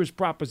dangerous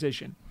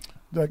proposition.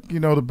 Like,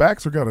 the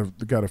backs are got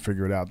to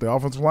figure it out. The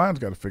offensive line's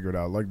got to figure it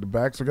out. Like, the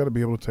backs are got to be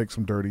able to take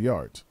some dirty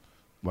yards.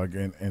 Like,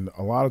 and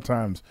a lot of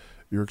times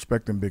you're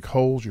expecting big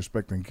holes, you're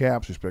expecting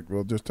gaps,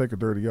 just take a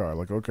dirty yard.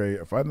 Like, okay,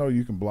 if I know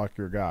you can block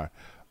your guy,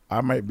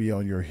 I might be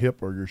on your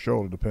hip or your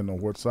shoulder, depending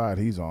on what side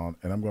he's on,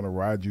 and I'm going to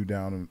ride you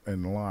down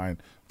in the line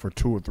for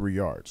 2 or 3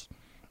 yards.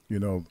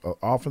 An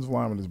offensive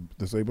lineman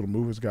is able to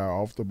move his guy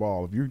off the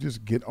ball. If you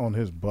just get on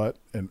his butt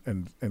and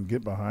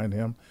get behind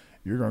him,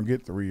 you're going to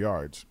get 3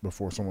 yards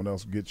before someone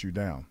else gets you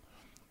down.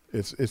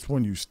 It's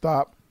when you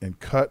stop and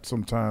cut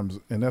sometimes,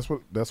 and that's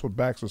what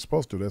backs are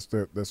supposed to.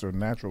 That's their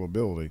natural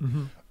ability.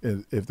 Mm-hmm.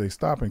 If they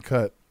stop and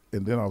cut,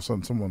 and then all of a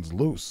sudden someone's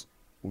loose,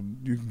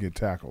 you can get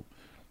tackled.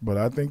 But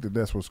I think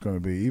that's what's going to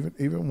be.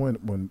 Even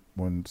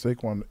when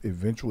Saquon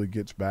eventually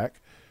gets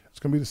back, it's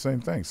going to be the same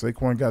thing.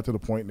 Saquon got to the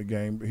point in the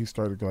game, he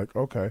started like,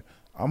 okay,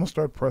 I'm going to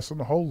start pressing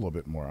the hole a little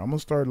bit more. I'm going to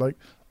start like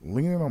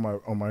leaning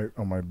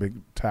on my big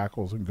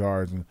tackles and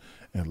guards and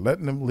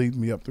letting them lead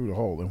me up through the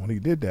hole. And when he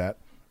did that,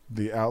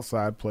 the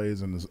outside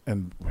plays and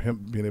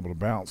him being able to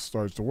bounce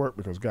starts to work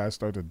because guys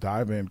start to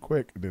dive in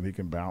quick, and then he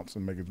can bounce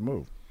and make his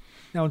move.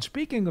 Now, and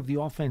speaking of the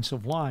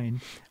offensive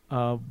line,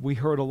 we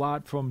heard a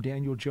lot from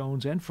Daniel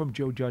Jones and from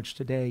Joe Judge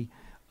today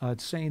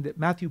saying that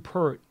Matthew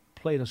Pert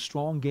played a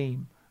strong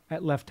game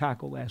at left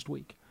tackle last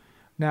week.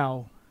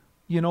 Now,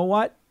 you know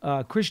what?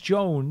 Chris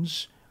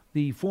Jones,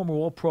 the former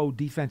All-Pro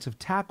defensive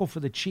tackle for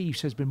the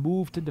Chiefs, has been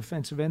moved to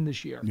defensive end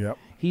this year. Yep.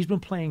 He's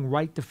been playing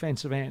right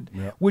defensive end,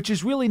 yep, which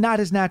is really not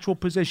his natural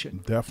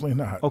position. Definitely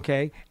not.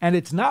 Okay? And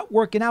it's not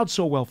working out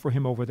so well for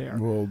him over there.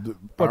 Well,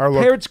 but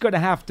Parrott's going to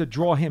have to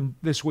draw him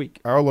this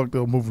week. Our luck,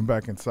 they'll move him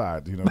back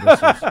inside.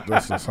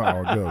 That's just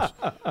how it goes.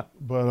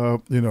 But,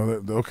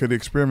 the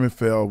experiment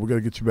failed. We got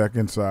to get you back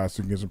inside so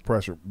you can get some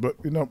pressure. But,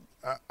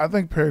 I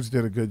think Parrott's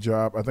did a good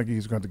job. I think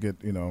he's going to get,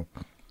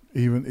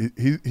 even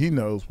he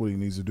knows what he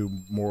needs to do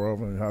more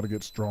of and how to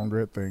get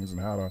stronger at things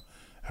and how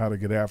to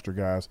get after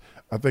guys.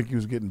 I think he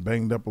was getting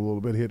banged up a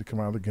little bit. He had to come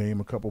out of the game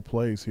a couple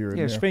plays here and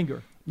there. His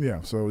finger.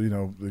 Yeah, so,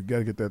 they got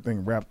to get that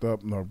thing wrapped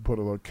up and put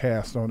a little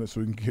cast on it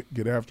so we can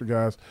get after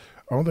guys.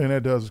 The only thing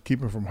that does is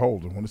keep him from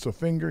holding. When it's a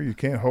finger, you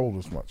can't hold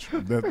as much.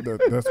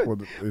 That's what,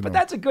 But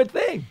that's a good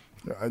thing.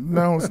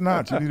 No, it's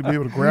not. You need to be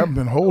able to grab them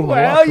and hold them.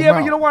 Well, yeah,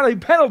 but you don't want any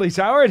penalties,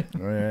 Howard.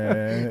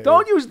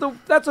 Don't Don't use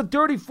that's a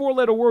dirty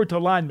 4-letter word to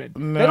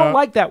linemen. They don't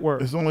like that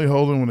word. It's only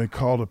holding when they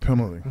call a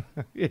penalty.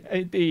 Yeah,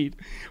 indeed.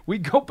 We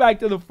go back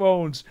to the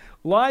phones.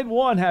 Line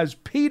 1 has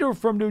Peter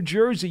from New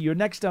Jersey. You're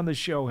next on the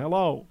show.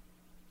 Hello.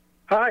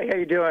 Hi, how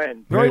you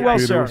doing? Very well,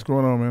 Peter, sir. What's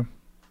going on, man?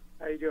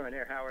 How you doing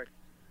there, Howard?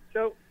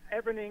 So,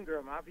 Evan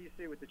Ingram,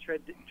 obviously with the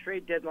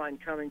trade deadline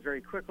coming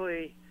very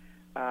quickly,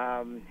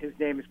 his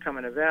name is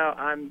coming about.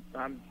 I'm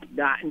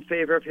not in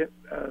favor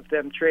of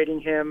them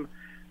trading him.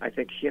 I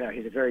think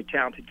he's a very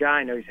talented guy.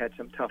 I know he's had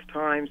some tough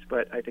times,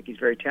 but I think he's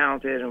very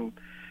talented, and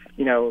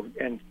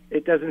and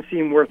it doesn't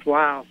seem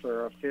worthwhile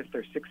for a 5th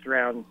or 6th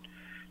round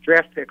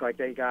draft pick like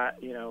they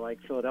got, like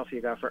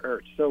Philadelphia got for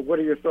Ertz. So, what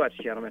are your thoughts,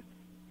 gentlemen?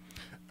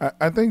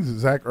 I think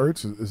Zach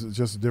Ertz is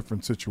just a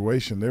different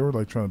situation. They were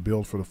like trying to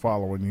build for the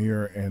following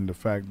year, and the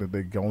fact that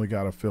they only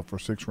got a 5th or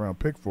 6th round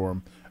pick for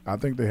him, I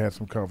think they had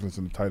some confidence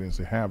in the tight ends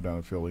they have down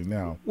in Philly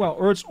now. Well,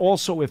 Ertz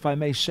also, if I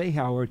may say,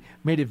 Howard,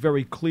 made it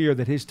very clear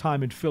that his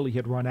time in Philly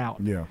had run out.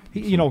 Yeah,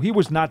 he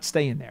was not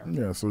staying there.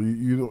 Yeah, so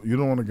you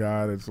don't want a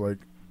guy that's like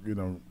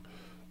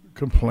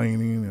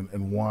complaining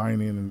and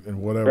whining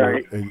and whatever,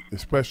 right,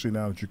 especially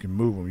now that you can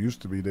move them. It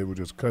used to be they would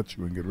just cut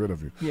you and get rid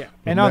of you. Yeah,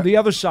 and on the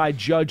other side,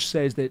 Judge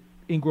says that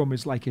Ingram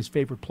is like his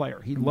favorite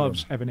player. He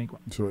loves Evan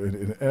Ingram. So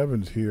in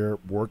Evans here,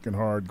 working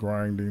hard,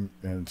 grinding,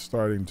 and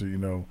starting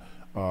to,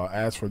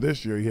 As for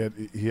this year,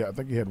 I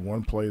think he had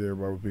one play there,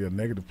 but it would be a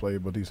negative play,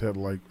 but he's had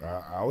like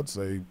I would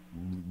say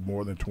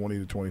more than 20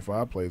 to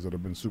 25 plays that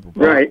have been super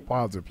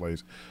positive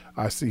plays.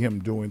 I see him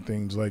doing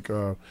things like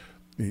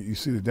you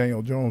see the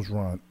Daniel Jones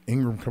run,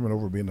 Ingram coming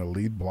over being the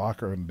lead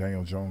blocker in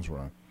Daniel Jones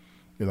run.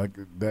 Like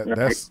that.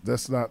 Right.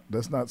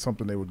 That's not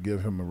something they would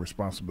give him a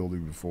responsibility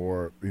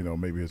before,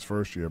 maybe his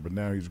first year. But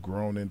now he's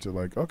grown into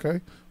like, okay,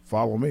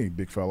 follow me,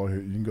 big fellow.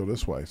 Here, you can go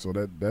this way. So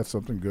that's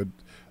something good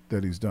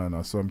that he's done.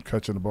 I saw him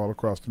catching the ball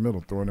across the middle,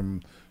 throwing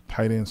him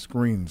tight end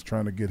screens,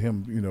 trying to get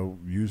him,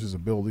 use his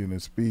ability and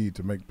his speed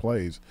to make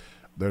plays.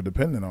 They're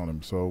dependent on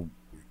him. So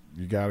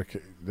you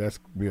that's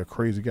be a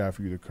crazy guy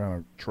for you to kind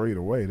of trade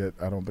away. That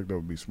I don't think that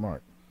would be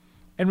smart.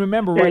 And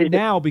remember, right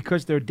now,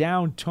 because they're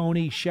down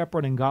Tony,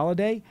 Shepard, and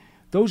Golladay,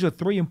 those are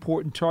three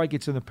important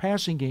targets in the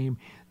passing game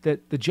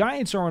that the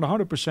Giants aren't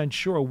 100%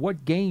 sure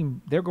what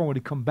game they're going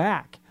to come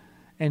back.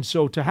 And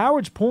so to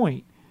Howard's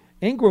point,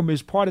 Ingram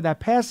is part of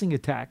that passing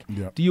attack.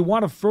 Yep. Do you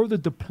want to further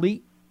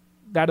deplete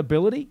that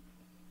ability?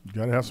 You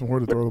got to have somewhere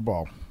to throw the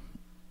ball.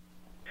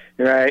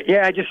 Right.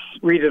 Yeah, I just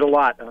read it a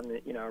lot on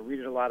the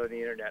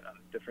internet on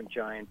different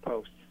Giant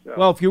posts. So,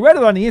 well, if you read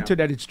it on the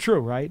internet, it's true,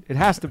 right? It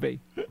has to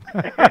be.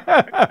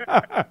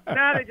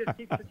 Now they just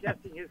keep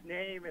suggesting his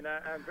name, and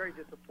I'm very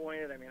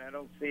disappointed. I mean, I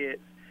don't see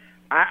it.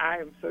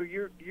 So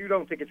you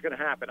don't think it's going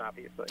to happen,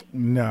 obviously?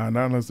 No,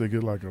 not unless they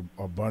get like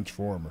a bunch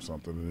for him or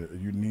something.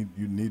 You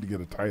need to get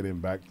a tight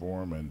end back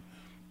for him and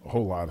a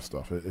whole lot of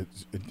stuff.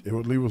 It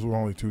would leave us with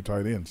only 2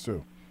 tight ends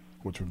too,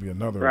 which would be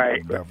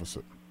another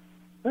deficit.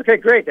 Okay,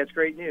 great. That's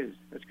great news.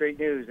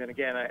 And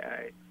again,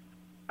 I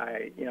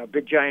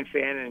big Giant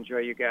fan and enjoy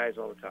you guys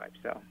all the time.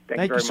 So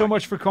thank you so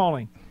much for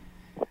calling.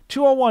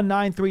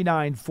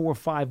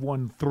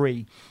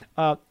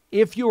 201-939-4513.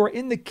 If you're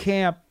in the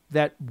camp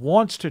that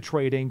wants to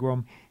trade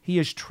Ingram, he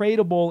is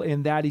tradable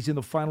in that he's in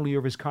the final year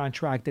of his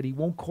contract, that he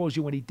won't cause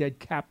you any dead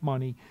cap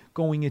money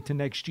going into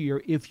next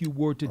year if you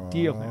were to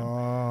deal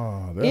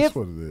him. That's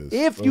what it is.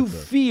 If you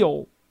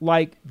feel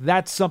like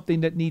that's something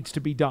that needs to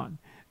be done,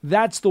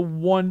 that's the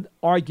one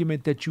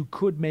argument that you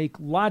could make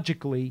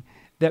logically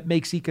that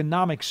makes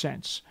economic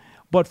sense.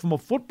 But from a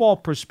football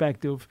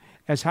perspective,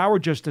 as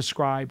Howard just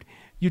described,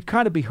 you'd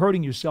kind of be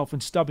hurting yourself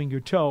and stubbing your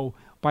toe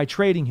by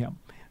trading him.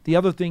 The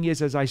other thing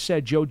is, as I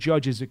said, Joe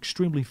Judge is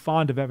extremely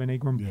fond of Evan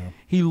Ingram. Yeah.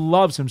 He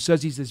loves him,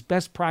 says he's his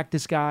best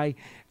practice guy,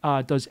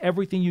 does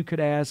everything you could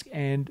ask,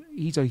 and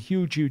he's a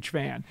huge, huge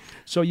fan.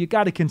 So you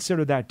got to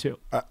consider that too.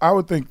 I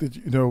would think that,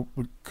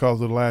 because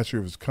of the last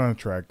year of his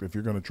contract, if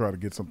you're going to try to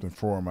get something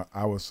for him,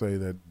 I would say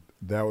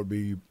that would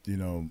be,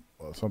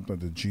 something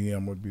the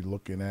GM would be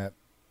looking at,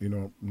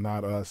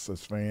 not us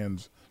as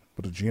fans,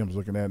 but the GM's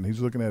looking at it. And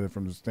he's looking at it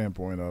from the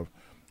standpoint of,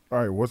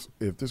 all right,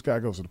 if this guy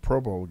goes to the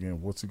Pro Bowl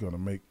again, what's he going to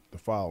make the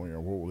following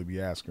year? What will he be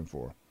asking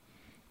for,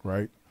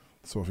 right?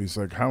 So if he's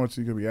like, how much is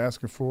he going to be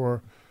asking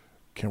for?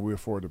 Can we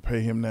afford to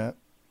pay him that?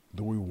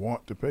 Do we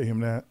want to pay him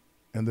that?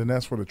 And then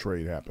that's where the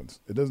trade happens.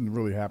 It doesn't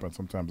really happen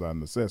sometimes out of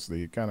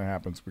necessity. It kind of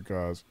happens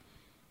because,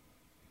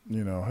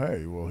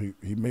 hey, well,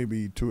 he may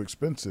be too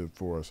expensive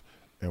for us.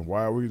 And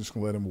why are we just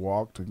going to let him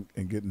walk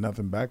and get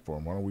nothing back for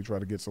him? Why don't we try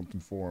to get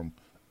something for him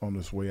on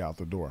this way out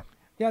the door?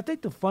 Yeah, I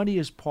think the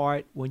funniest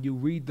part when you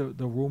read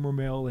the rumor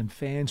mill and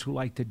fans who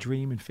like to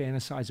dream and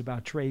fantasize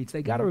about trades,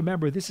 they got to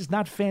remember this is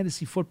not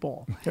fantasy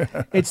football.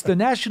 It's the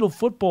National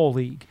Football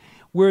League,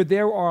 where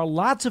there are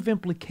lots of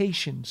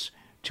implications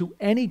to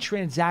any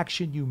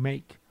transaction you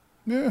make.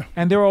 Yeah.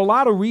 And there are a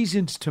lot of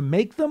reasons to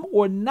make them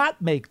or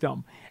not make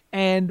them.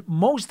 And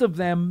most of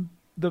them,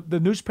 the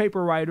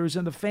newspaper writers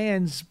and the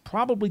fans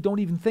probably don't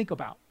even think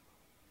about.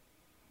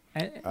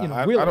 And,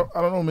 really. I don't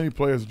know many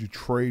players that you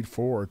trade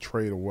for or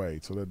trade away.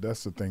 So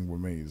that's the thing with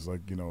me. It's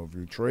like, if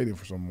you're trading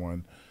for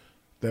someone,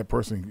 that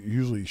person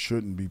usually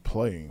shouldn't be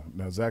playing.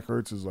 Now, Zach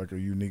Ertz is like a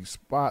unique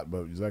spot,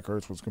 but Zach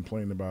Ertz was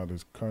complaining about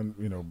his,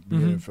 being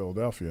in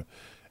Philadelphia.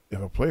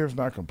 If a player's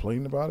not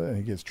complaining about it and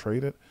he gets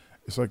traded,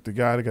 it's like the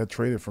guy that got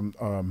traded from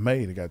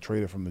May, that got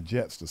traded from the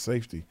Jets to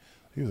safety.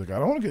 He was like, I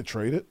don't want to get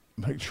traded.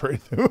 Like, trade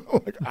them.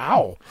 Like,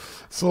 ow.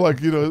 So, like,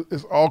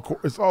 it's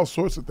all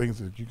sorts of things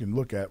that you can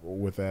look at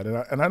with that.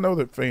 And I know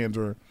that fans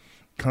are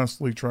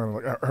constantly trying to,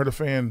 like, I heard a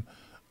fan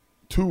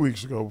 2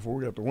 weeks ago before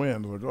we got the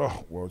win, like,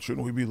 oh, well,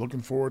 shouldn't we be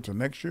looking forward to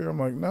next year? I'm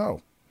like,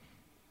 no.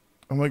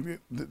 I'm like,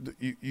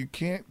 you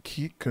can't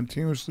keep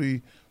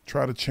continuously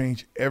try to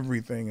change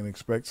everything and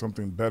expect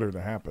something better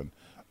to happen.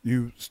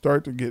 You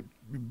start to get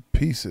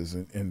pieces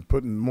and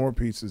putting more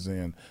pieces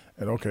in,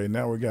 and okay,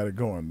 now we got it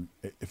going.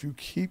 If you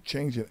keep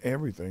changing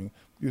everything,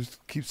 you just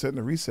keep setting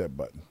the reset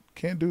button.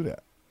 Can't do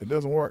that. It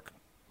doesn't work.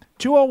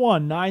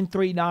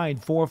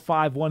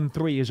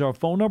 201-939-4513 is our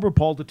phone number.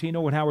 Paul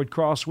Dottino and Howard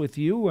Cross with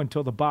you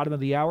until the bottom of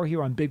the hour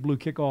here on Big Blue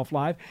Kickoff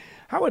Live.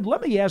 Howard,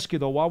 let me ask you,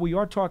 though, while we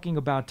are talking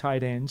about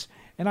tight ends,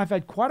 and I've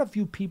had quite a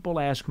few people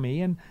ask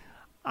me, and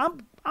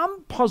I'm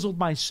puzzled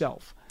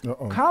myself.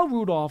 Kyle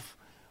Rudolph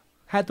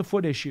had the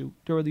foot issue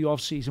during the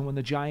offseason when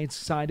the Giants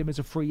signed him as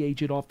a free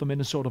agent off the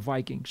Minnesota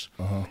Vikings.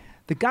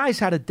 The guy's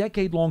had a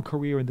decade-long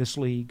career in this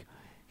league.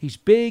 He's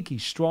big,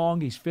 he's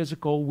strong, he's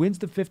physical, wins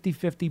the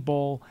 50-50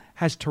 ball,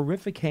 has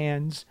terrific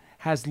hands,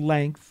 has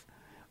length,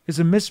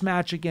 is a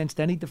mismatch against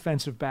any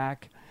defensive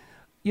back.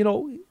 You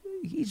know,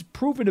 he's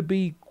proven to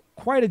be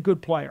quite a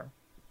good player.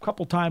 A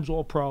couple times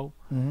All-Pro.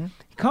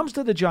 He comes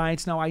to the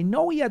Giants. Now, I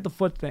know he had the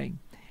foot thing,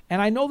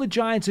 and I know the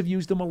Giants have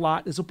used him a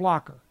lot as a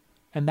blocker,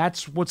 and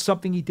that's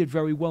something he did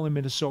very well in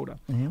Minnesota.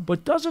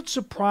 But does it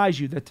surprise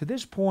you that to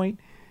this point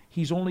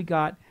he's only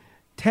got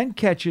 10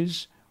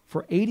 catches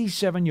for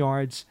 87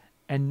 yards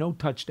and no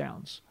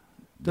touchdowns?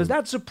 Does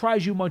that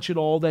surprise you much at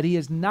all that he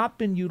has not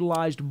been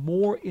utilized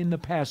more in the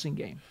passing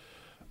game?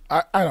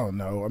 I don't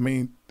know. I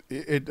mean,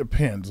 it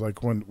depends.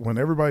 Like when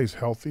everybody's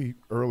healthy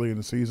early in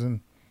the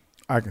season,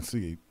 I can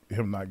see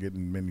him not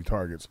getting many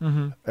targets.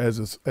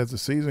 As the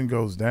season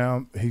goes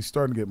down, he's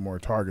starting to get more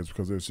targets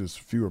because there's just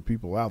fewer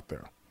people out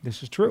there.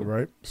 This is true.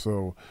 Right?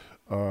 So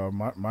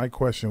my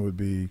question would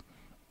be,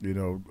 you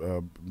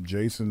know,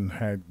 Jason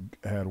had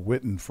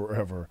Witten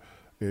forever.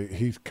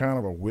 He's kind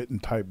of a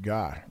Witten type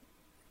guy,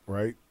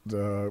 right?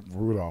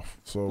 Rudolph.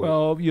 So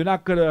well, you're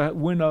not going to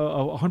win a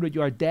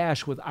 100-yard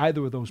dash with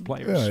either of those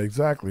players. Yeah,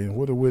 exactly. And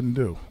what did Witten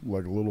do?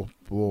 Like a little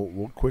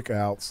quick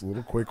outs, a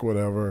little quick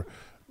whatever,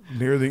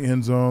 near the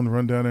end zone,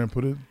 run down there and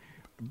put it,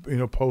 you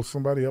know, post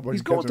somebody up. Like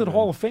he's going to the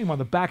Hall of Fame on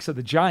the backs of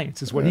the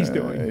Giants is what he's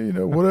doing. You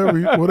know,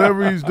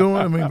 whatever he's doing.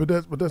 I mean,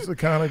 but that's the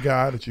kind of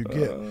guy that you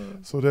get.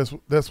 So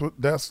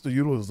that's the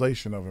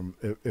utilization of him.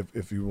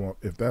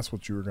 If that's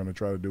what you were going to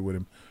try to do with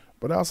him.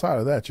 But outside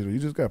of that, you know, you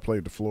just got to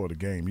play the flow of the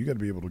game. You got to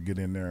be able to get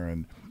in there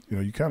and, you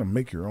know, you kind of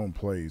make your own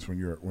plays when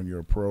you're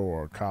a pro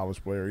or a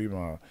college player, even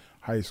a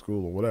high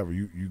school or whatever.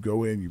 You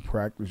go in, you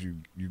practice,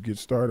 you get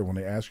started. When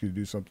they ask you to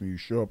do something, you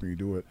show up and you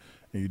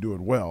do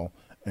it well,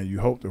 and you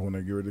hope that when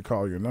they get ready to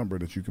call your number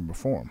that you can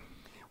perform.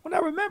 Well,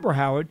 now remember,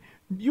 Howard,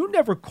 you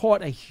never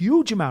caught a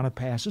huge amount of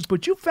passes,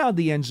 but you found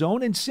the end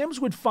zone, and Sims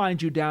would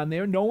find you down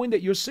there knowing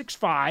that you're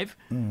 6'5",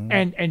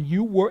 and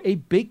you were a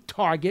big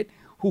target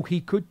who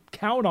he could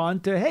count on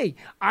to, hey,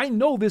 I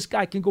know this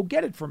guy can go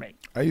get it for me.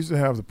 I used to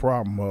have the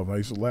problem of, I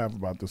used to laugh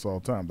about this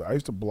all the time, I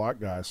used to block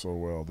guys so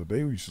well that they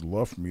used to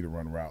love for me to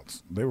run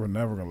routes. They were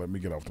never going to let me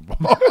get off the ball.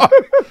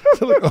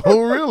 Like,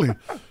 oh, really?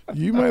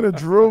 You might have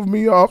drove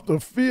me off the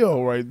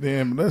field right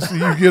then, but let's see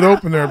you get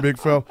open there, big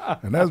fella.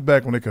 And that's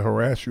back when they could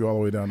harass you all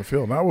the way down the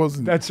field. And I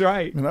wasn't. That's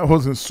right. And I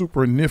wasn't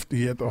super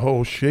nifty at the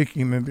whole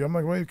shaking. And I'm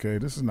like, wait, okay,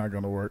 this is not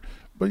going to work.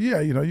 But,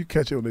 yeah, you know, you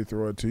catch it when they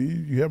throw it to you.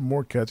 You have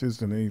more catches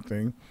than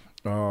anything.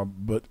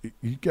 But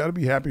you got to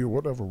be happy with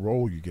whatever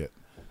role you get,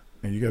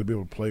 and you got to be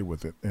able to play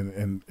with it.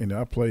 And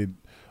I played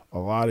a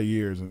lot of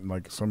years, and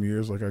like some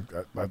years, like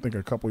I think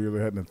a couple of years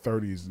I had in the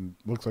 30s, and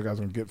looks like I was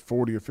going to get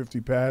 40 or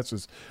 50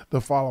 passes the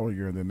following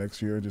year, and the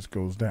next year it just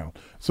goes down.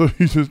 So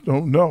you just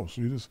don't know.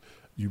 So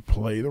you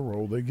play the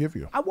role they give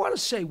you. I want to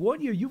say,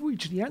 1 year you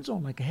reached the end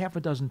zone like a half a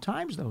dozen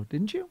times, though,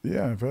 didn't you?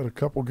 Yeah, I've had a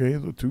couple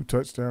games with 2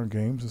 touchdown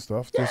games and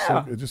stuff.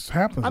 Yeah. It just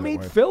happens. I mean,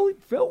 way.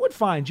 Phil would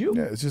find you.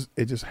 Yeah,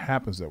 it just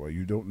happens that way.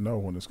 You don't know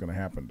when it's going to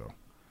happen, though.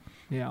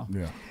 Yeah.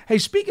 Yeah. Hey,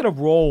 speaking of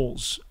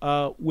roles,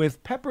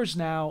 with Peppers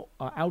now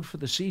out for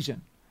the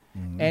season,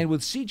 and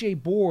with C.J.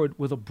 Board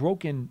with a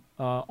broken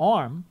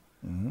arm,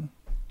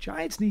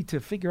 Giants need to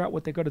figure out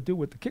what they're going to do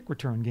with the kick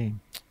return game.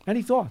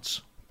 Any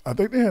thoughts? I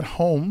think they had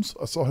Holmes.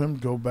 I saw him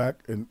go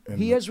back and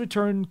he has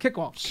returned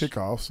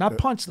kickoffs. Not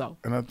punts, though.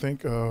 And I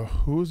think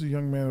who was the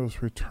young man who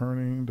was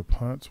returning the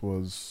punts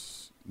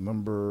was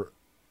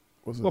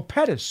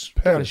Pettis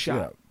got a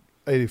shot.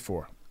 Yeah,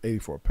 84,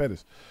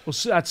 Pettis. Well,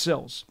 that's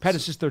Sills.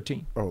 Pettis is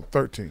 13. Oh,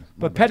 13.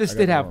 But Pettis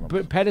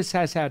Pettis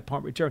has had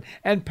punt return.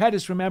 And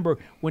Pettis, remember,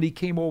 when he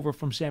came over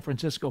from San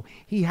Francisco,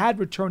 he had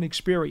return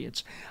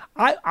experience.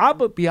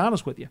 I'll be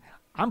honest with you.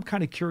 I'm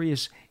kind of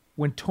curious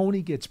when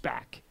Tony gets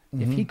back,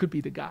 if he could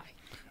be the guy.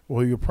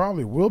 Well, you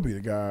probably will be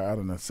the guy out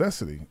of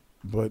necessity.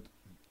 But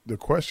the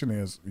question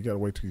is, you got to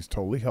wait till he's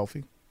totally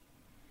healthy.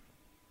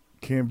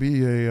 Can't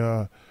be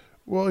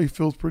well, he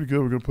feels pretty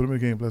good. We're going to put him in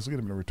the game. Let's get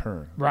him in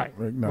return. Right.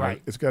 No,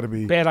 right. It's got to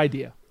be. Bad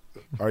idea.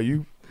 Are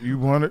you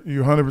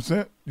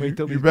 100%?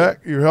 You're back?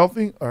 You're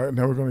healthy? All right,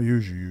 now we're going to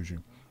use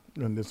you.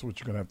 And this is what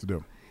you're going to have to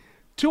do.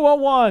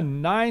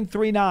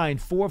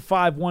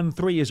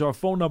 201-939-4513 is our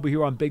phone number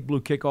here on Big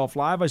Blue Kickoff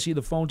Live. I see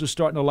the phones are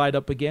starting to light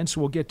up again, so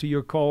we'll get to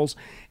your calls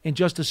in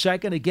just a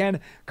second. Again,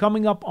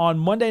 coming up on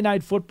Monday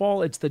Night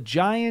Football, it's the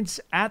Giants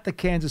at the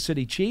Kansas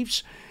City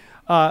Chiefs.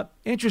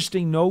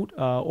 Interesting note,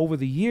 over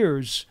the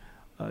years,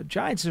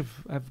 Giants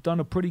have done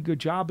a pretty good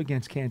job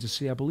against Kansas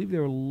City. I believe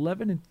they're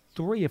 11-3,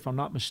 if I'm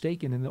not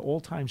mistaken, in the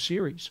all-time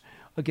series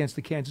against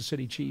the Kansas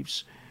City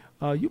Chiefs.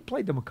 You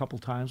played them a couple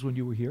times when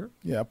you were here.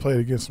 Yeah, I played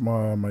against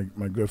my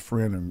good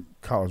friend and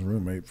college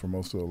roommate for a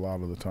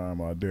lot of the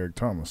time, Derek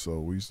Thomas.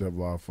 So we used to have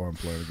a lot of fun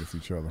playing against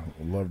each other.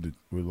 We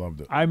loved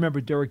it. I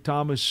remember Derek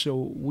Thomas.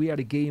 So we had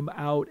a game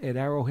out at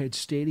Arrowhead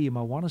Stadium.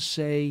 I want to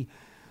say,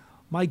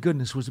 my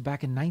goodness, was it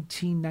back in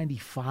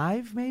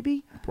 1995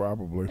 maybe?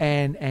 Probably.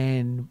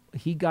 And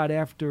he got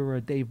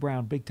after Dave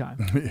Brown big time.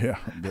 Yeah,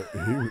 but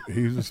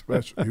he was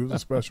a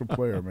special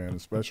player, man, a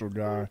special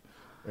guy.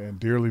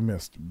 And dearly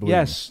missed.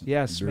 Yes.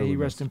 Dearly May he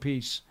rest missed. in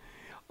peace.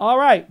 All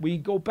right, we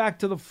go back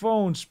to the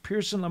phones.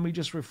 Pearson, let me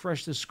just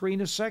refresh the screen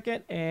a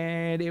second,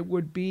 and it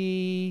would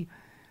be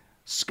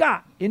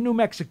Scott in New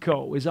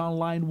Mexico is on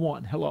line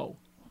 1. Hello.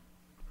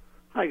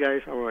 Hi,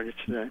 guys. How are you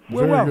today?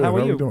 We're well. Good. How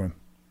are you doing?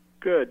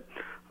 Good.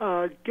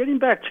 Getting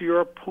back to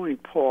your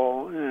point,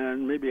 Paul,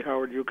 and maybe,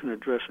 Howard, you can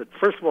address it.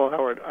 First of all,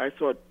 Howard, I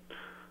thought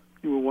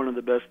you were one of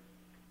the best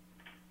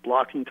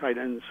blocking tight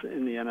ends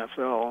in the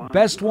NFL.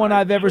 Best one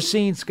I've ever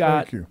seen,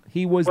 Scott. Thank you.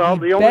 He was Well,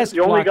 the best the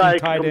only guy I blocking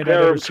can tight end I've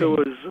compare ever him seen.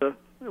 to is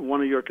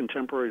one of your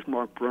contemporaries,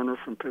 Mark Brunner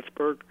from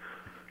Pittsburgh.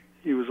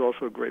 He was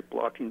also a great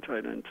blocking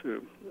tight end,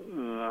 too.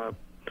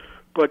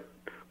 But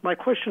my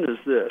question is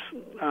this.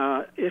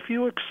 If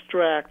you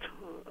extract,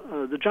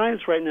 the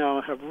Giants right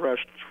now have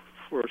rushed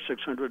for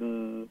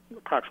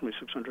approximately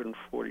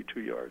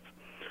 642 yards.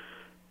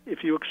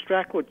 If you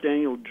extract what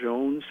Daniel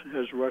Jones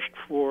has rushed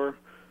for,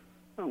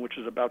 which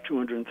is about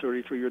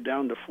 233, you're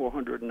down to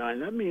 409.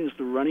 That means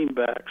the running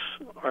backs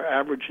are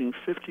averaging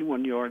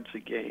 51 yards a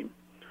game.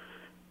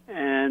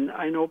 And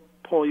I know,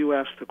 Paul, you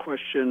asked the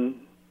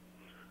question,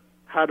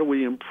 how do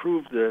we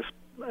improve this?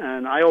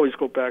 And I always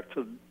go back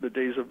to the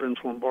days of Vince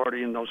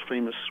Lombardi and those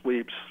famous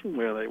sweeps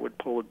where they would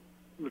pull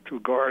the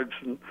two guards,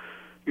 and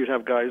you'd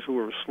have guys who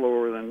were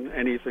slower than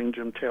anything,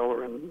 Jim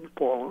Taylor and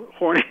Paul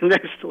Hornung, and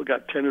they still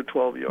got 10 or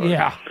 12 yards.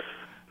 Yeah.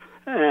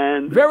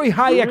 And very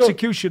high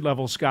execution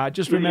level, Scott.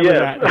 Just remember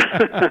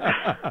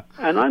that.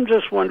 And I'm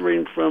just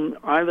wondering, from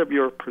either of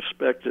your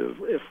perspective,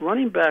 if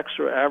running backs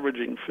are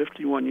averaging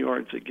 51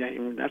 yards a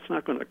game, that's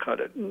not going to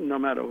cut it, no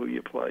matter who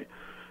you play.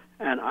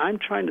 And I'm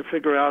trying to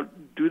figure out,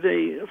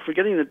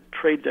 forgetting the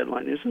trade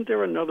deadline, isn't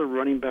there another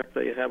running back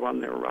they have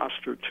on their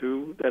roster,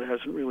 too, that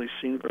hasn't really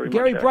seen very much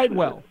Gary action?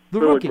 Brightwell, the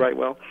Billy rookie.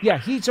 Brightwell. Yeah,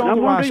 he's on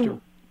the roster.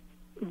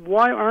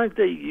 Why aren't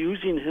they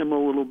using him a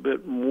little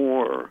bit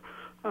more?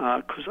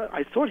 Because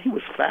I thought he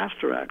was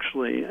faster,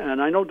 actually,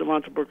 and I know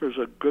Devonta Booker's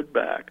a good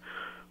back,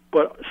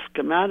 but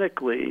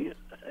schematically,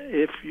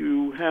 if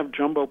you have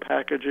jumbo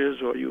packages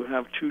or you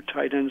have two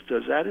tight ends,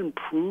 does that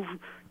improve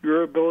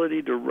your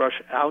ability to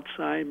rush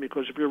outside?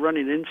 Because if you're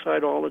running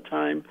inside all the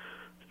time,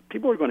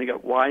 people are going to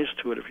get wise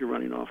to it if you're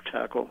running off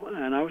tackle.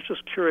 And I was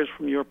just curious,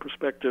 from your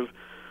perspective,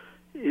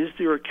 is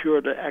there a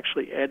cure to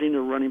actually adding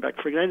a running back,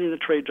 forgetting the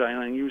trade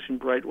deadline, and using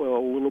Brightwell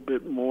a little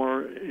bit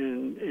more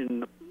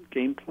in the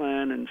game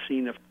plan and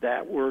seeing if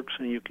that works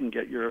and you can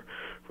get your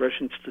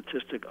rushing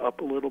statistic up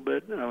a little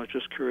bit? And I was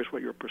just curious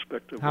what your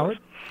perspective Howard? was.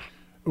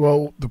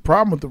 Well, the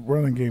problem with the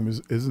running game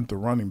isn't the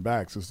running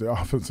backs; it's the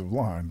offensive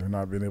line. They're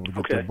not being able to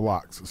get their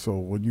blocks. So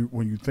when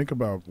you think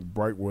about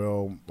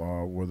Brightwell,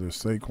 whether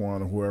it's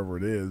Saquon or whoever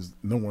it is,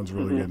 no one's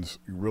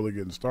really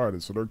getting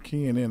started. So they're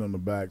keying in on the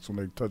backs when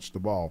they touch the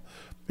ball.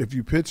 If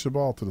you pitch the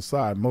ball to the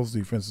side, most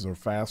defenses are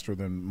faster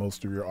than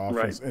most of your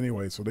offense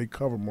anyway, so they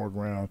cover more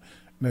ground,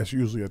 and that's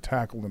usually a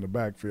tackle in the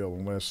backfield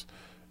unless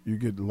you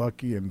get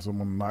lucky and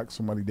someone knocks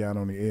somebody down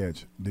on the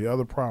edge. The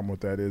other problem with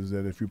that is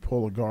that if you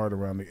pull a guard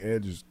around the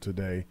edges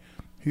today,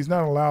 he's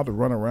not allowed to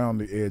run around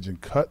the edge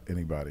and cut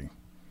anybody.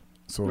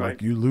 So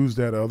like you lose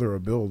that other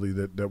ability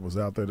that was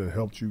out there that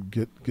helped you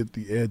get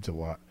the edge a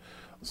lot.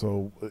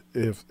 So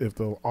if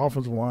the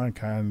offensive line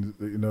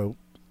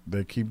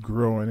they keep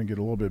growing and get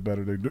a little bit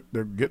better,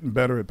 they're getting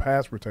better at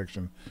pass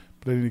protection,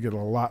 but they need to get a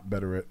lot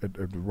better at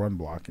the run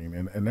blocking.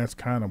 And that's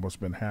kind of what's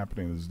been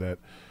happening, is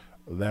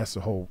that's the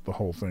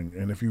whole thing.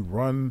 And if you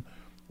run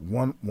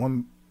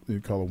one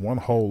you call it one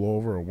hole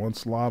over or one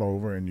slot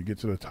over and you get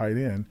to the tight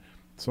end,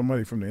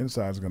 somebody from the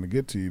inside is going to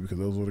get to you, because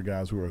those are the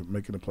guys who are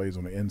making the plays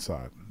on the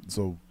inside.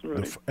 So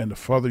the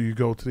further you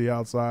go to the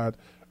outside,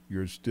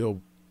 you're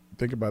still –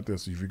 think about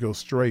this. If you go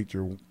straight,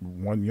 you're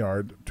 1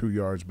 yard, 2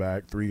 yards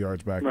back, 3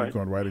 yards back, you're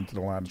going right into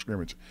the line of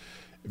scrimmage.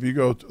 If you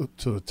go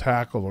to the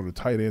tackle or the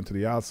tight end to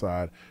the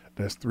outside,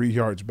 that's 3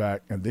 yards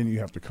back, and then you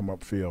have to come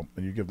upfield,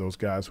 and you give those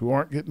guys who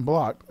aren't getting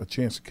blocked a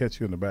chance to catch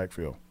you in the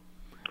backfield.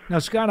 Now,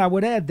 Scott, I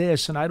would add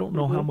this, and I don't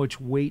know how much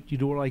weight you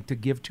do like to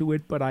give to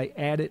it, but I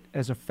add it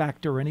as a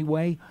factor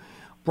anyway.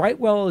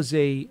 Brightwell is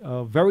a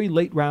very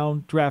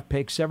late-round draft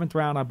pick, 7th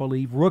round, I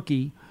believe,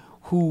 rookie,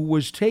 who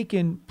was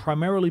taken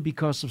primarily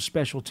because of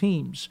special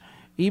teams.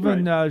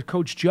 Even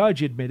Coach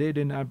Judge admitted,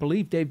 and I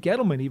believe Dave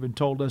Gettleman even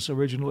told us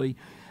originally,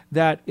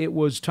 that it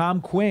was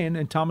Tom Quinn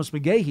and Thomas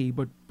McGahee,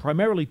 but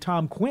primarily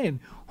Tom Quinn,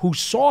 who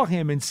saw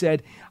him and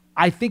said,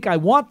 I think I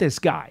want this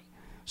guy.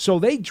 So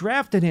they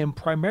drafted him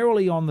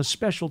primarily on the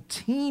special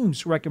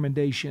teams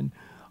recommendation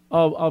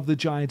of the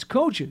Giants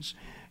coaches.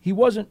 He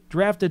wasn't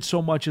drafted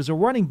so much as a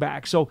running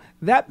back. So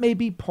that may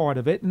be part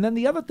of it. And then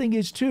the other thing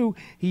is, too,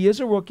 he is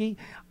a rookie.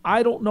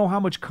 I don't know how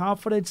much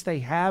confidence they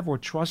have or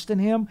trust in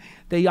him.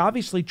 They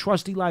obviously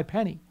trust Eli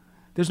Penny.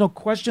 There's no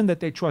question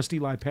that they trust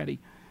Eli Penny.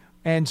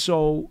 And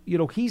so,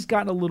 he's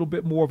gotten a little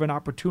bit more of an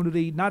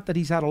opportunity. Not that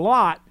he's had a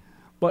lot,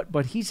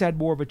 but he's had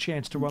more of a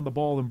chance to run the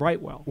ball than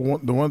Brightwell.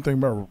 The one thing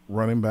about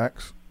running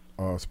backs,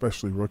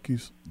 especially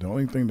rookies, the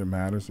only thing that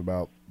matters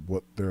about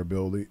what their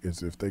ability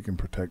is if they can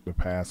protect the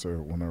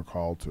passer when they're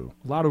called to.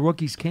 A lot of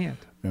rookies can't.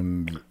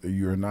 And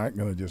you're not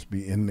going to just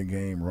be in the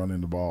game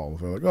running the ball.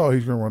 They're like, oh,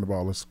 he's going to run the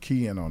ball. Let's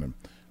key in on him.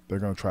 they're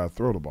going to try to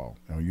throw the ball.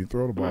 You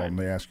throw the ball and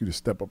they ask you to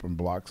step up and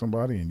block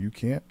somebody and you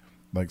can't.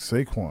 Like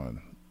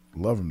Saquon,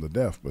 love him to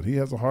death, but he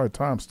has a hard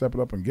time stepping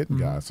up and getting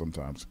guys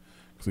sometimes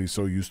because he's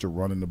so used to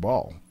running the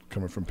ball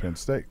coming from Penn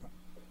State.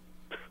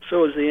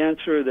 So is the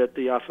answer that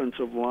the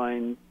offensive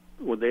line,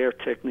 or their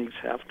techniques,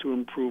 have to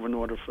improve in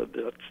order for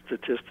the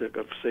statistic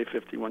of, say,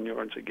 51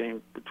 yards a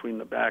game between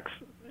the backs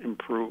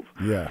improve?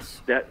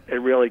 Yes. That it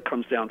really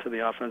comes down to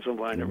the offensive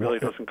line. It really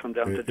doesn't come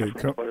down to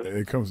different players.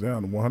 It comes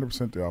down to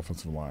 100% the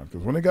offensive line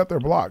because when they got their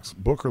blocks,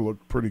 Booker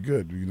looked pretty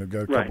good.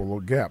 Got a couple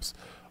little gaps.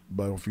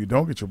 But if you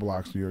don't get your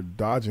blocks, you're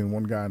dodging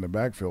one guy in the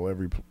backfield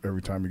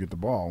every time you get the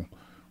ball.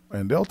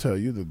 And they'll tell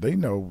you that they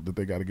know that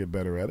they got to get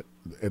better at it.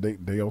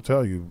 They'll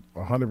tell you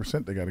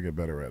 100% they got to get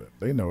better at it.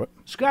 They know it.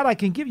 Scott, I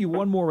can give you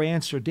one more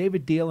answer.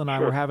 David Deal and I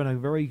were having a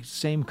very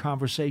same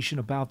conversation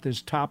about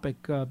this topic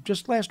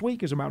just last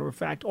week, as a matter of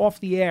fact, off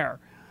the air.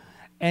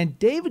 And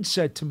David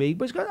said to me,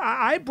 but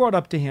I brought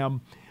up to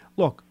him,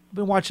 look, I've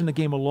been watching the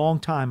game a long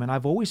time, and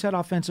I've always had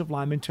offensive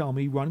linemen tell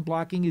me run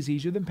blocking is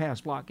easier than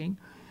pass blocking.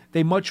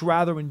 They much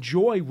rather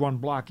enjoy run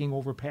blocking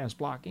over pass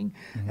blocking.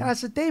 And I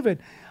said, David,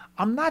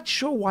 I'm not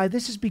sure why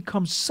this has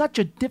become such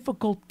a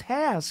difficult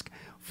task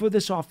for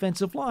this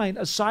offensive line,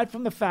 aside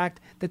from the fact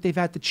that they've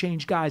had to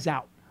change guys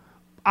out.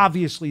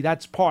 Obviously,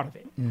 that's part of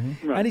it.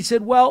 Right. And he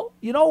said, well,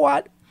 you know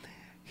what?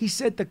 He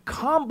said the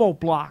combo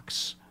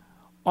blocks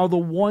are the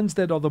ones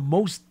that are the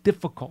most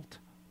difficult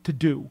to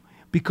do.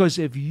 Because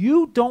if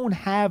you don't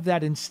have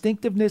that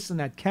instinctiveness and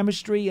that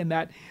chemistry and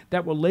that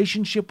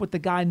relationship with the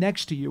guy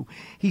next to you,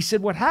 he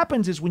said what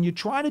happens is when you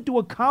try to do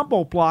a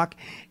combo block,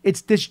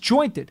 it's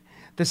disjointed.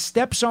 The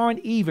steps aren't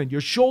even.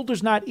 Your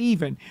shoulder's not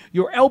even.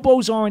 Your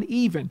elbows aren't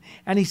even.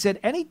 And he said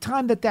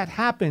anytime that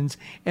happens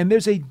and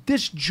there's a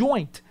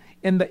disjoint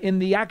in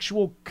the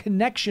actual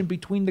connection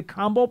between the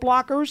combo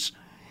blockers,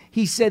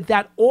 he said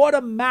that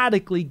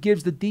automatically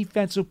gives the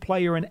defensive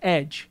player an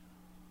edge.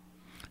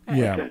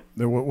 Yeah,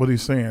 what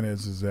he's saying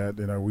is that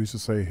we used to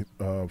say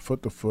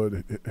foot to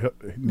foot,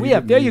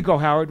 there you go,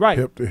 Howard. Right,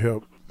 hip to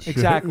hip,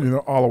 exactly.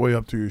 All the way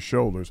up to your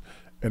shoulders,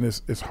 and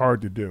it's hard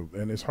to do,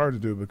 and it's hard to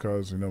do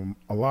because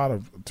a lot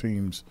of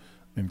teams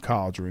in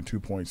college are in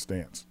 2-point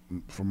stance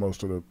for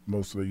most of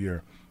the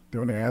year.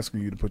 Then when they're asking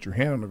you to put your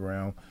hand on the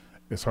ground,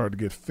 it's hard to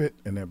get fit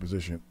in that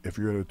position. If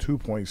you're at a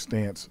 2-point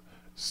stance,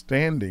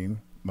 standing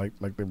like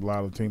a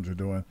lot of teams are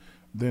doing,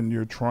 then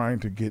you're trying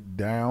to get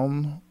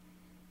down,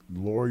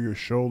 lower your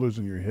shoulders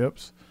and your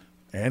hips,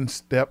 and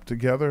step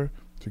together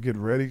to get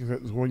ready.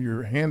 Because when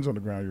your hands on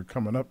the ground, you're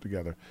coming up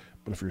together.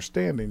 But if you're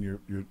standing,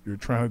 you're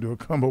trying to do a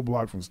combo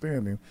block from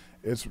standing.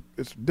 It's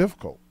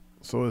difficult.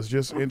 So it's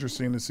just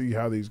interesting to see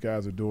how these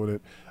guys are doing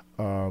it.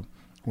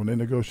 When they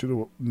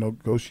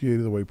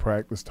negotiated away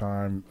practice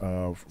time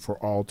for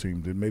all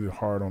teams, it made it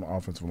hard on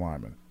offensive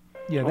linemen.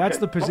 Yeah, that's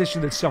the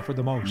position that suffered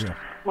the most. Yeah.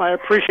 Well, I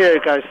appreciate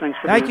it, guys. Thanks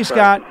for Thank you,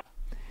 Scott.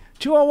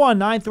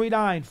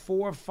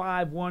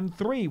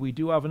 201-939-4513. We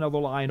do have another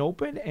line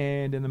open,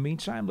 and in the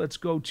meantime, let's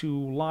go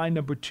to line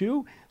number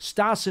 2.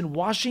 Stas in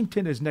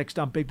Washington is next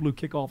on Big Blue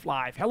Kickoff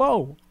Live.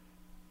 Hello.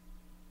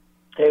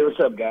 Hey, what's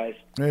up, guys?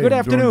 Hey, good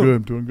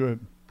afternoon. Doing good.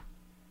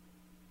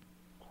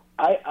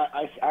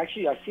 I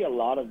see a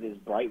lot of this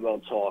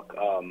Brightwell talk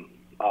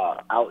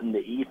out in the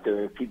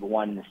ether, people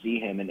wanting to see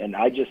him, and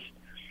I just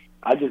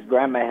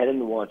grabbed my head in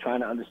the wall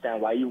trying to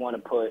understand why you want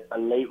to put a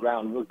late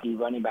round rookie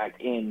running back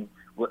in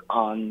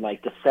on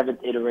like the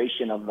 7th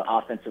iteration of the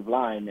offensive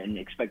line and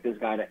expect this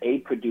guy to A,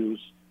 produce,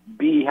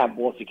 B, have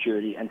ball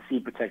security, and C,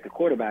 protect the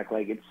quarterback.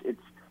 Like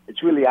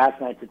it's really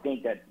asinine to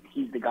think that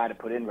he's the guy to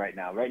put in right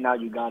now. Right now,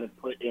 you got to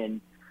put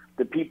in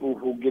the people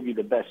who give you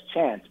the best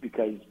chance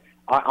because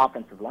our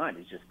offensive line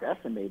is just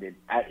decimated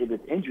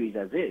with injuries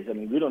as is. I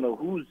mean, we don't know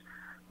who's,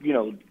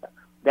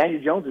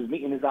 Daniel Jones is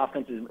meeting his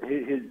offensive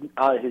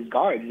his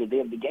guards the day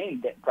of the game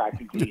that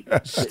practically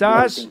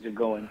Stas, things are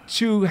going.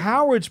 To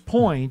Howard's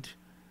point,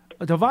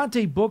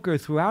 Devontae Booker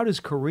throughout his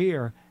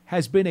career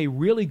has been a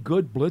really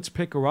good blitz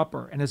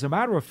picker-upper. And as a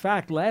matter of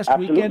fact, last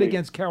weekend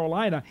against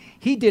Carolina,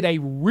 he did a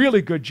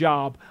really good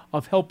job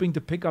of helping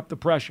to pick up the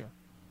pressure.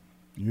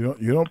 You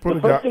don't put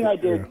the first thing I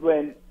did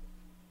when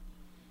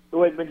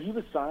he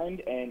was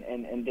signed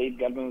and Dave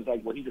Gettleman was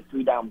like, well, he's a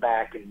 3-down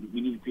back and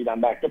we need a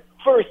 3-down back. The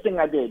first thing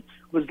I did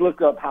was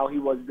look up how he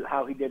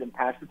did in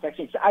pass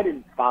protection. So I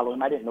didn't follow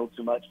him. I didn't know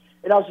too much.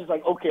 And I was just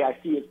like, okay, I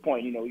see his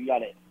point. You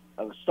got a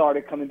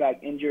starter coming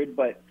back injured.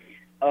 But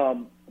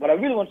what I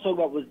really want to talk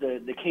about was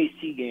the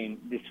KC game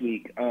this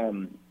week.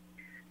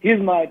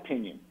 Here's my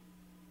opinion.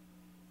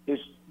 There's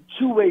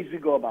 2 ways we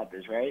go about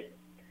this, right?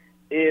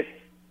 If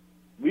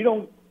we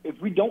don't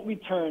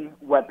return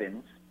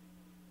weapons,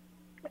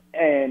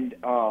 and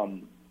we're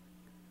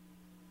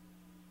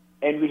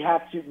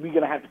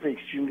gonna have to play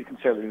extremely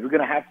conservative. We're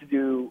gonna have to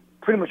do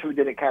pretty much what we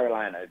did at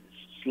Carolina: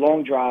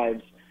 long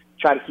drives,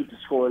 try to keep the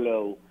score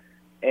low,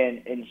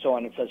 and so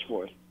on and such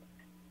forth.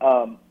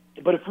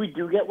 But if we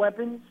do get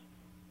weapons,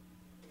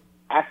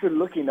 after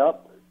looking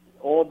up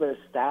all the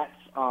stats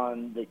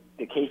on the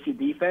KC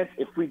defense,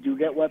 if we do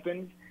get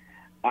weapons,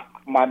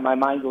 my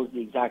mind goes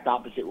the exact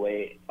opposite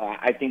way.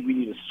 I think we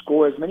need to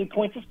score as many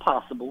points as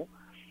possible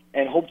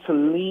and hope to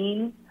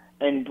lean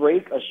and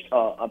break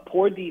a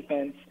poor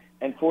defense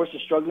and force a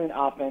struggling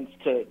offense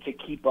to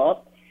keep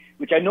up,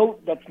 which I know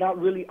that's not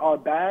really our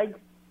bag,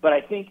 but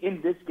I think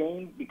in this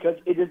game, because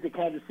it is the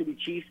Kansas City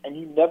Chiefs and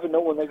you never know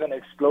when they're going to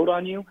explode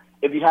on you,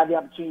 if you have the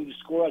opportunity to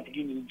score, I think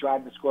you need to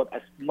drive the score up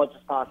as much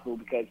as possible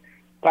because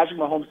Patrick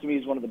Mahomes, to me,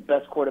 is one of the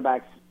best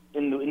quarterbacks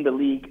in the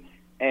league,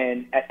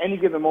 and at any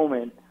given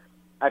moment,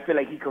 I feel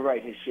like he could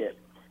right his ship.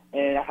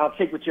 And I'll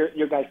take what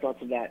your guys'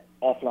 thoughts of that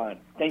offline.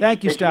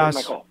 Thank you,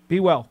 Stas. Be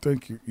well.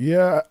 Thank you.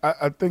 Yeah,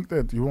 I think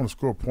that you want to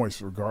score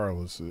points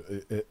regardless.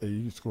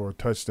 You score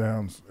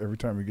touchdowns every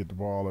time you get the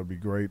ball. That'd be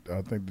great.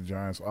 I think the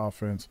Giants'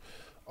 offense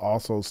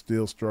also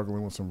still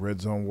struggling with some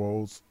red zone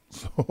woes.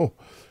 So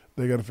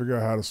they got to figure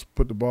out how to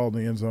put the ball in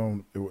the end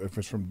zone. If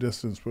it's from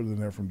distance, put it in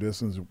there from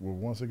distance.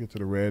 Once they get to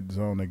the red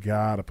zone, they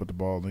got to put the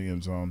ball in the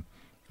end zone.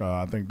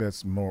 I think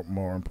that's more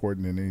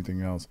important than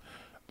anything else.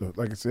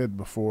 Like I said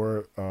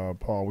before,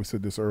 Paul, we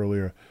said this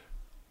earlier,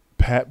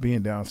 Pat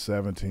being down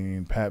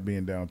 17, Pat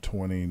being down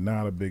 20,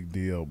 not a big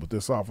deal. But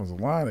this offensive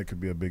line, it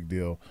could be a big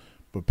deal.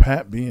 But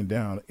Pat being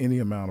down any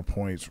amount of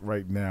points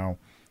right now,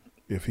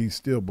 if he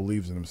still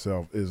believes in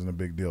himself, isn't a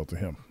big deal to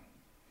him.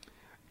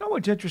 You know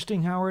what's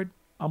interesting, Howard?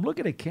 I'm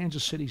looking at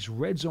Kansas City's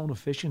red zone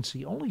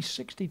efficiency, only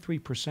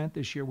 63%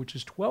 this year, which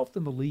is 12th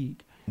in the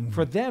league. Mm-hmm.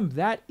 For them,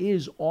 that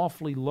is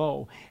awfully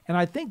low. And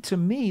I think, to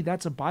me,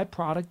 that's a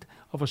byproduct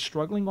of a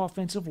struggling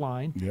offensive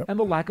line and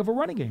the lack of a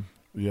running game.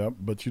 Yep,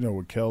 but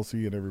with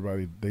Kelsey and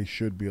everybody, they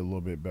should be a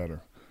little bit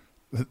better.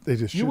 They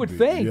just should You would be.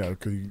 think. Yeah,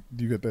 because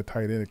you got that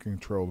tight end that can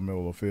control the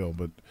middle of the field.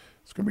 But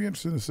it's going to be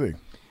interesting to see.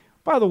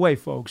 By the way,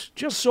 folks,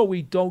 just so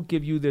we don't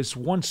give you this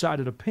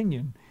one-sided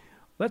opinion,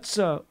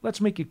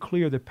 let's make it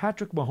clear that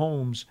Patrick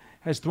Mahomes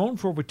has thrown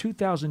for over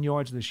 2,000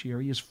 yards this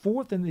year. He is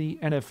 4th in the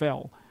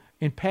NFL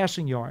in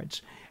passing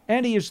yards,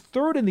 and he is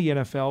 3rd in the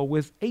NFL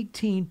with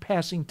 18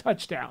 passing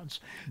touchdowns.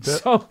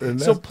 So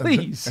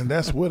please. And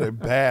that's with a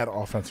bad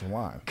offensive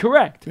line.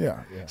 Correct.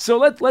 Yeah. So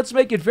let's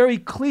make it very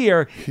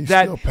clear He's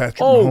that, still Patrick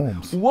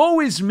Mahomes.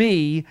 Woe is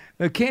me,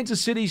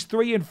 Kansas City's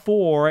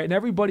 3-4, and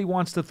everybody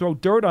wants to throw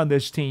dirt on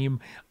this team.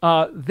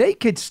 They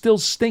could still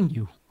sting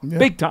you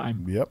big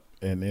time. Yep.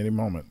 And any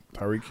moment,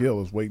 Tyreek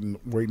Hill is waiting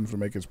to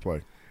make his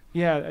play.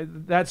 Yeah,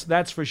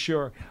 that's for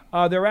sure.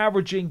 They're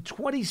averaging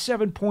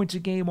 27 points a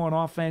game on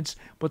offense,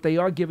 but they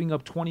are giving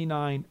up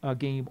 29 a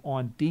game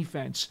on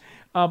defense.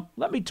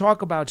 Let me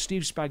talk about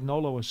Steve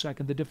Spagnuolo a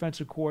second, the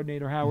defensive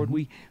coordinator, Howard. Mm-hmm.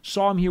 We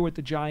saw him here with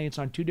the Giants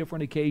on 2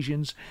 different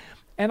occasions,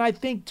 and I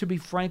think, to be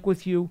frank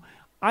with you,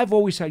 I've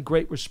always had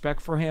great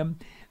respect for him.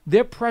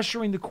 They're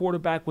pressuring the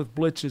quarterback with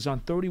blitzes on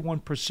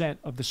 31%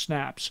 of the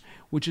snaps,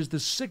 which is the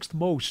 6th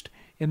most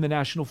in the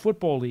National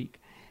Football League.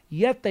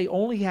 Yet they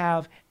only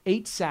have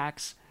 8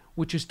 sacks,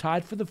 which is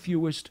tied for the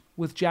fewest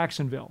with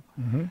Jacksonville.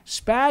 Mm-hmm.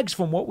 Spags,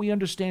 from what we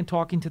understand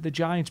talking to the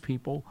Giants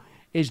people,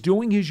 is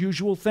doing his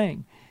usual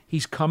thing.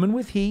 He's coming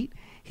with heat.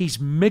 He's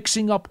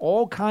mixing up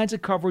all kinds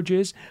of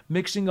coverages,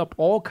 mixing up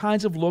all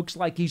kinds of looks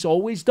like he's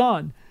always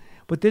done.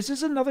 But this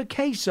is another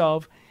case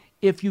of,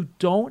 if you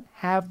don't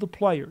have the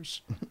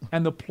players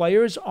and the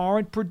players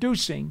aren't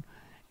producing,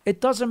 it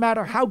doesn't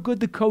matter how good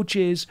the coach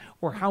is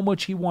or how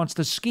much he wants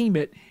to scheme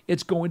it,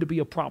 it's going to be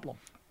a problem.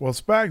 Well,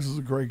 Spags is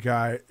a great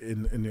guy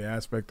in the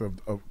aspect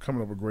of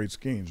coming up with great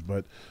schemes,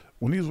 but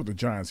when he was with the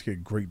Giants, he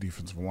had great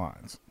defensive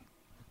lines,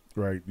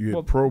 right? You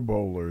had Pro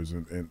Bowlers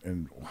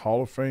and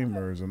Hall of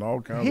Famers and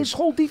all kinds. His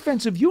whole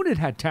defensive unit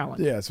had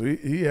talent. Yeah, so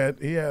he had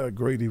a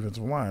great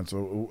defensive line.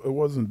 So it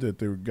wasn't that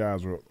the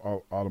guys were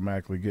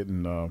automatically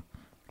getting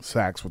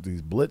sacks with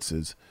these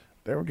blitzes.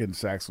 They were getting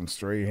sacks from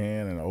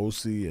Strahan and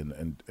Osei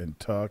and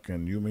Tuck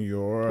and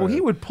Umenyora. Well, he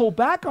would pull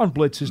back on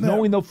blitzes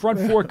knowing the front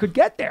four could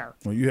get there.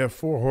 When you have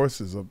 4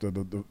 horses up there,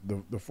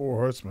 the 4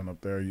 horsemen up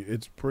there,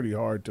 it's pretty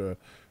hard to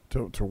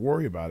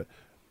worry about it.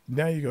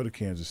 Now you go to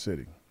Kansas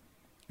City.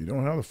 You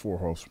don't have the 4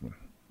 horsemen.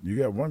 You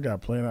got one guy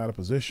playing out of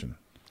position.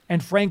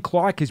 And Frank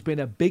Clark has been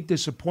a big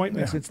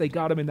disappointment since they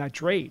got him in that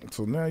trade.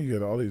 So now you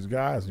got all these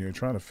guys, and you're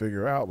trying to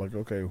figure out, like,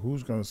 okay,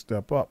 who's going to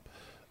step up?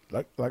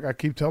 Like I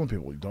keep telling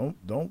people,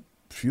 don't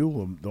fuel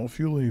them. Don't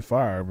fuel any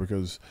fire,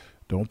 because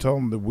don't tell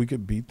them that we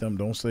could beat them.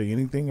 Don't say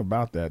anything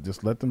about that.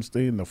 Just let them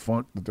stay in the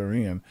funk that they're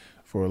in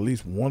for at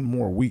least one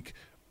more week.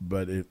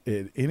 But at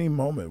any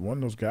moment, one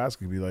of those guys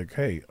could be like,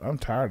 hey, I'm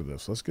tired of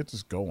this. Let's get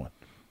this going.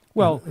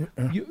 Well,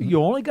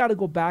 you only got to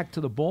go back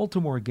to the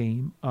Baltimore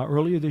game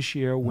earlier this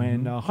year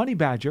when Honey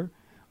Badger,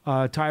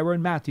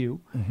 Tyrann Mathieu,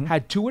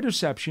 had 2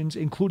 interceptions,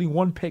 including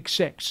 1 pick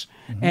six.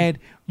 And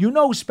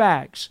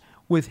Spags,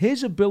 with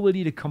his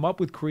ability to come up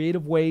with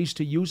creative ways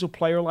to use a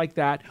player like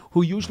that,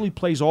 who usually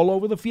plays all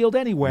over the field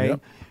anyway,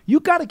 you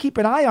got to keep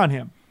an eye on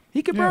him.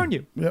 He can burn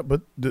you. Yeah,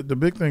 but the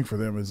big thing for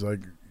them is,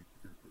 like,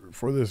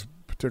 for this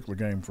particular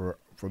game, for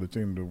the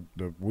team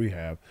that we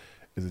have,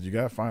 is that you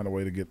got to find a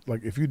way to get,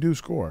 like, if you do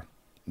score,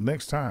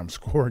 next time,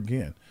 score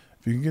again.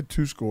 If you can get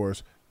 2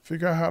 scores,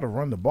 figure out how to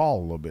run the ball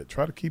a little bit.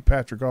 Try to keep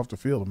Patrick off the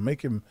field and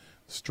make him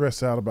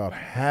stress out about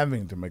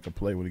having to make a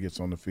play when he gets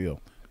on the field.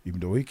 even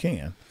though he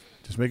can.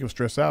 Just make him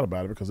stress out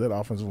about it because that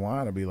offensive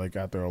line will be like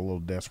out there a little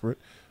desperate.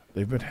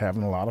 They've been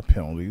having a lot of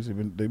penalties.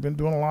 They've been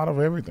doing a lot of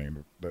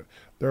everything.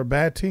 They're a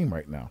bad team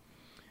right now.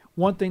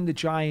 One thing the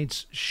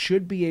Giants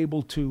should be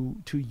able to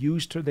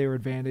use to their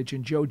advantage,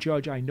 and Joe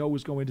Judge, I know,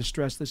 is going to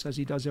stress this as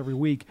he does every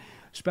week,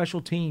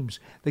 special teams.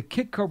 The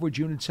kick coverage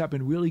units have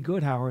been really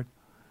good, Howard.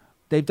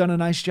 They've done a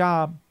nice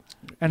job.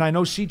 And I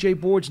know C.J.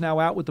 Board's now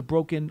out with the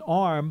broken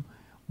arm,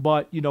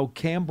 but,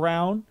 Cam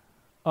Brown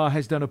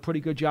has done a pretty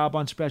good job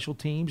on special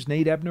teams.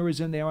 Nate Ebner is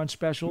in there on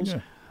specials.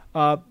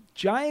 Yeah.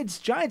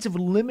 Giants have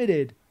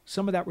limited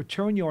some of that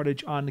return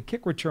yardage on the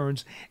kick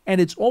returns, and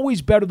it's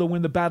always better to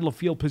win the battle of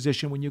field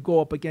position when you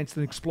go up against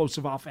an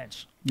explosive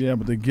offense. Yeah,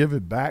 but they give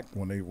it back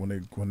when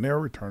they're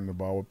returning the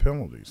ball with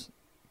penalties.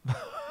 So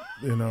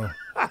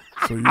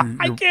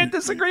I can't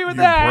disagree with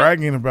you're that.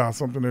 bragging about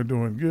something they're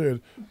doing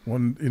good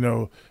when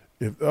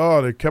if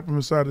they kept them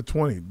inside the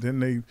 20,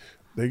 then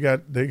they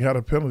got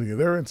a penalty.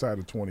 They're inside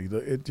the 20.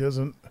 It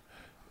doesn't.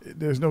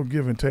 There's no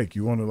give and take.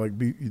 You want to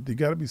you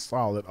got to be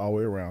solid all the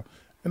way around.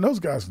 And those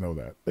guys know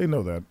that. They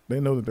know that. They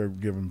know that they're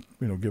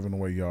giving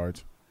away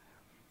yards.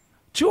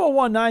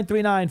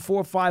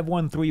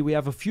 201-939-4513. We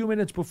have a few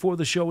minutes before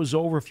the show is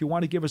over. If you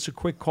want to give us a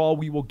quick call,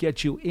 we will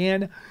get you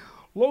in.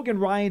 Logan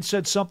Ryan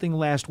said something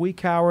last week,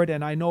 Howard,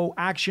 and I know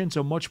actions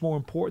are much more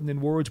important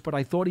than words, but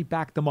I thought he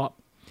backed them up.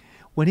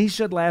 When he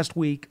said last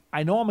week,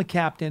 I know I'm a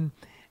captain,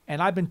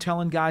 and I've been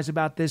telling guys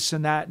about this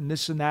and that and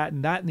this and that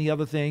and that and the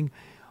other thing,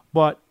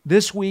 but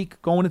this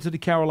week, going into the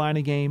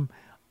Carolina game,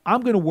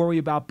 I'm going to worry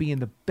about being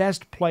the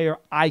best player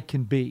I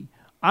can be.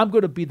 I'm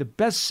going to be the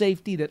best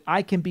safety that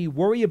I can be,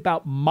 worry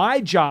about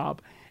my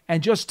job,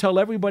 and just tell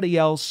everybody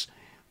else,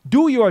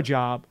 do your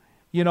job,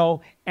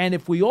 and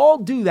if we all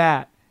do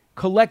that,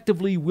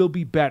 collectively we'll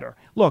be better.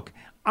 Look,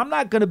 I'm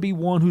not going to be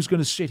one who's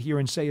going to sit here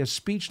and say a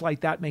speech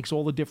like that makes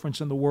all the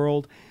difference in the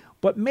world,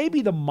 but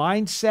maybe the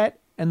mindset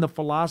and the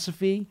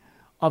philosophy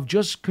of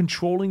just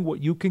controlling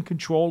what you can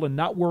control and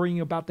not worrying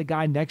about the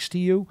guy next to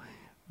you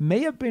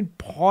may have been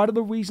part of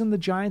the reason the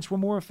Giants were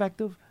more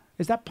effective.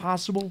 Is that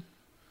possible?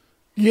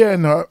 Yeah,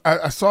 no,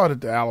 I saw it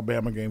at the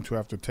Alabama game too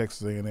after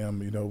Texas A&M.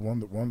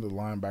 One of the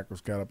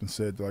linebackers got up and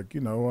said, like,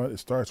 you know what, it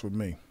starts with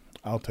me.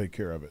 I'll take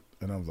care of it.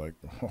 And I was like,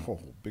 oh,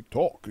 big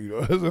talk.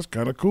 That's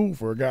kind of cool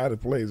for a guy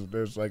that plays.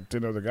 There's like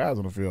 10 other guys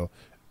on the field.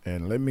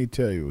 And let me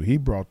tell you, he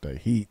brought the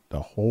heat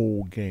the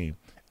whole game,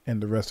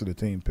 and the rest of the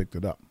team picked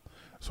it up.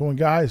 So when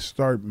guys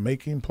start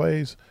making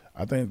plays,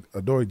 I think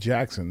Adoree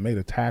Jackson made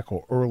a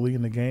tackle early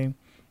in the game.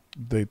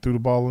 They threw the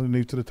ball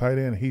underneath to the tight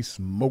end. He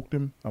smoked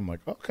him. I'm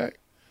like, okay,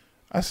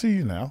 I see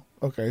you now.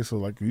 Okay, so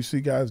like you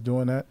see guys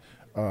doing that.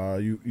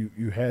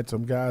 You had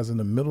some guys in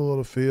the middle of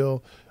the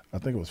field. I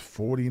think it was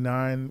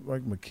 49,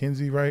 like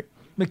McKenzie, right?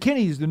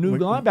 McKinney's the new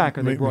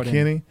linebacker they brought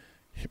in.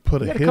 He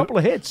had a couple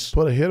of hits.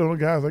 Put a hit on the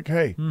guys like,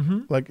 hey,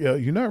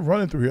 you're not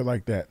running through here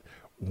like that.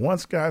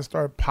 Once guys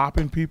start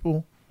popping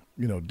people,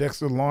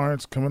 Dexter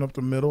Lawrence coming up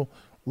the middle,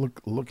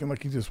 looking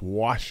like he's just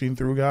washing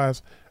through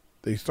guys.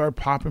 They start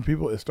popping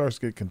people. It starts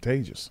to get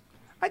contagious.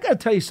 I got to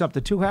tell you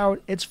something, too,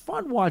 Howard. It's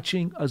fun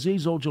watching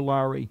Azeez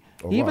Ojulari.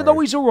 Even though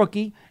he's a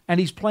rookie and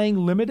he's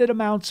playing limited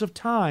amounts of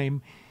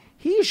time,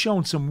 he has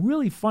shown some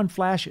really fun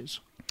flashes.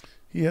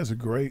 He has a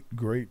great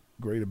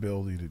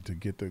ability to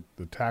get the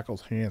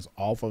tackle's hands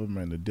off of him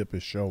and to dip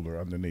his shoulder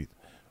underneath.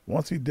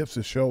 Once he dips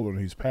his shoulder and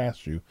he's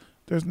past you,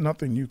 there's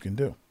nothing you can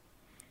do.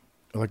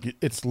 Like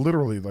it's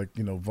literally like,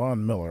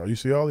 Von Miller. You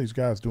see all these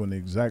guys doing the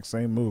exact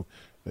same move.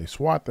 They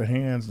swat the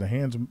hands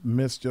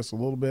miss just a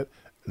little bit,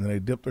 and then they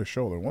dip their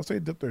shoulder. Once they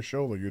dip their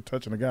shoulder, you're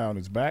touching a guy on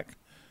his back,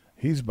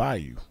 he's by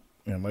you.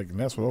 And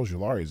that's what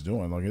Ojulari is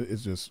doing. Like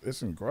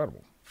it's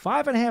incredible.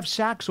 5.5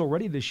 sacks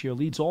already this year,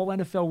 leads all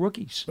NFL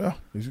rookies. Yeah,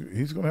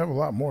 he's going to have a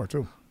lot more,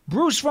 too.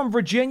 Bruce from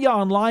Virginia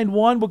on line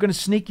 1. We're going to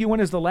sneak you in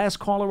as the last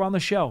caller on the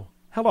show.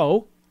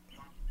 Hello.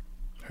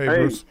 Hey,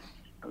 Bruce.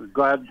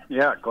 Glad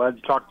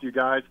to talk to you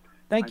guys.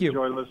 Thank you.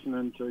 I enjoy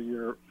listening to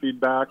your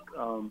feedback.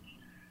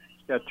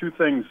 Two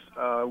things.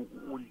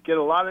 We get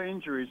a lot of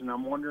injuries, and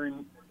I'm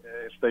wondering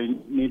if they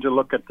need to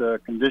look at the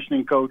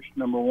conditioning coach,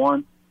 number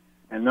one.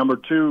 And number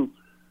two,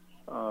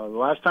 the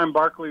last time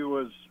Barkley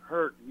was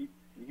hurt, he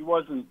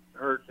wasn't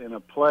hurt in a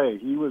play.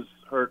 He was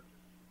hurt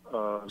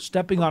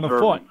stepping on a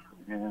foot.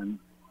 And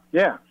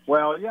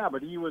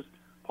but he was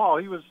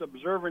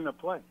observing the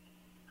play.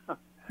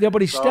 Yeah,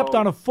 but he stepped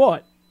on a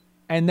foot,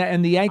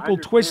 and the ankle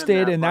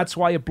twisted, and that's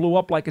why it blew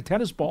up like a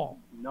tennis ball.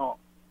 No,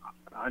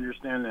 I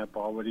understand that,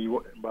 Paul.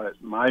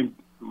 But my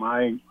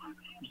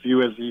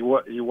view is he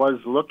was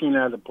looking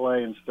at the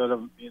play instead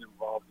of being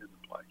involved in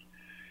the play.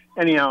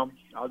 Anyhow,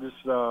 I'll just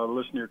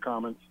listen to your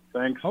comments.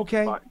 Thanks.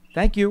 Okay. Bye.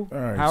 Thank you. All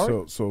right.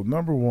 Howard? So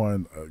number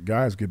one,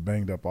 guys get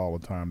banged up all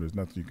the time. There's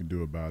nothing you can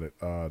do about it.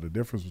 The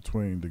difference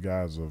between the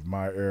guys of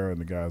my era and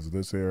the guys of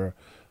this era,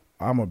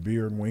 I'm a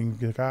beard and wing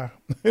guy.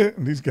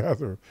 And these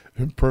guys are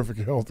in perfect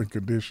health and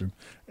condition.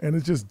 And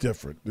it's just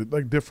different.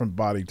 Like different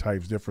body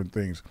types, different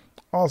things.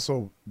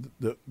 Also,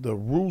 the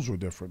rules were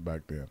different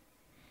back then.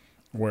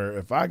 Where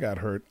if I got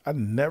hurt, I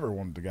never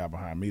wanted the guy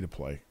behind me to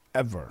play,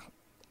 ever.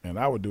 And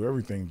I would do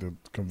everything to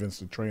convince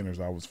the trainers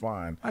I was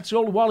fine. That's the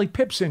old Wally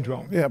Pipp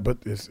syndrome. Yeah, but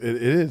it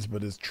is,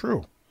 but it's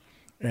true.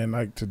 And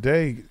like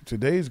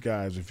today's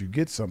guys, if you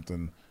get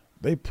something,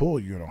 they pull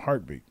you in a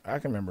heartbeat. I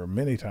can remember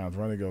many times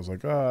Ronnie goes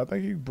like, I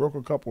think you broke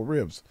a couple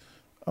ribs.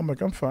 I'm like,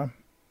 I'm fine.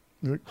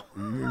 Like,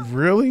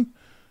 really?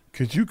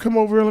 Could you come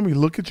over here and let me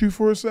look at you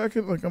for a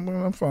second? Like,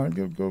 I'm fine.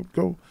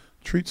 Go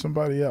treat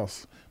somebody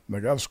else. And I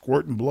got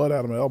squirting blood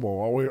out of my elbow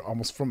all the way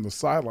almost from the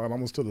sideline,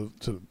 almost to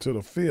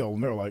the field.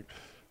 And they're like,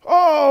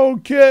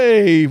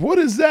 okay, what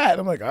is that?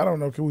 I'm like, I don't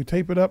know. Can we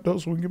tape it up though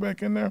so we can get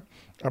back in there?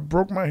 I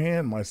broke my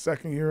hand my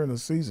second year in the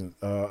season,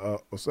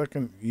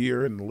 second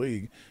year in the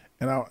league,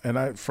 and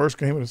I first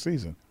game of the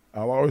season.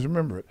 I'll always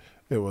remember it.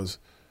 It was,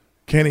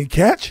 can he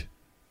catch?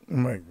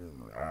 I'm like,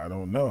 I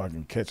don't know. I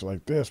can catch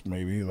like this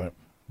maybe. He's like,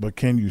 but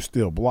can you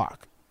still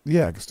block?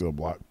 Yeah, I can still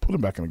block. Put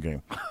him back in the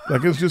game.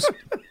 Like, it's just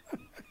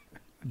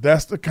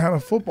that's the kind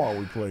of football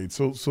we played.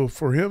 So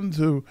for him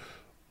to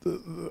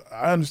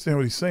I understand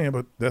what he's saying,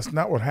 but that's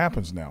not what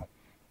happens now.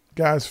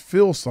 Guys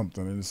feel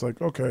something, and it's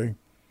like, okay,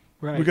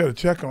 right, we got to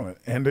check on it.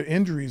 And the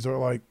injuries are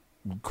like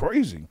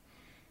crazy.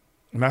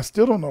 And I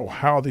still don't know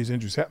how these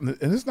injuries happen.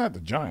 And it's not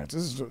the Giants.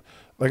 This is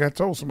like I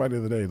told somebody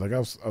the other day. Like I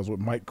was with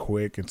Mike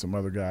Quick and some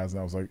other guys, and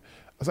I was like,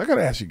 I got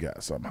to ask you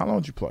guys something. How long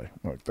did you play?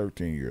 I'm like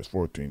 13 years,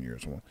 14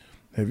 years.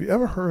 Have you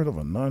ever heard of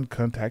a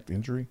non-contact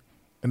injury?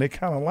 And they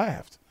kind of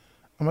laughed.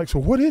 I'm like, so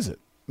what is it?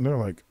 And they're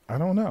like, I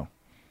don't know.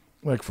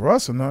 Like for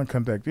us, a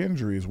non-contact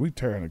injury is we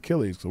tear an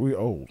Achilles because we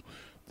old,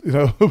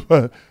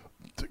 But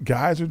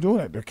guys are doing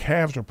it. Their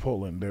calves are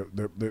pulling.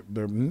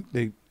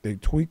 They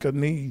tweak a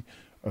knee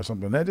or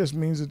something. That just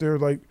means that they're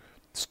like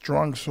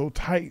strung so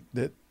tight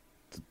that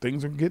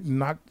things are getting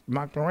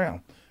knocked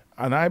around.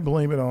 And I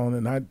blame it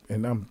on,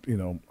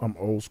 I'm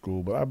old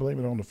school, but I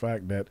blame it on the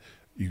fact that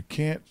you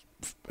can't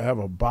have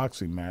a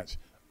boxing match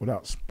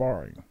without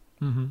sparring.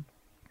 Mm-hmm.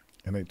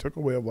 And they took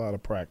away a lot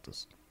of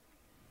practice.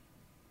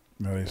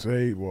 Now they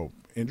say, well,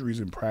 injuries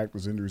in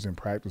practice. But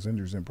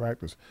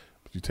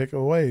you take it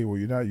away where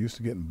you're not used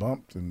to getting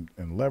bumped and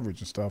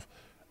leverage and stuff.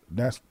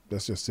 That's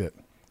just it.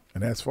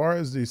 And as far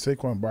as the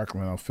Saquon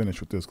Barkley, and I'll finish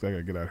with this because I got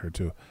to get out of here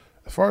too.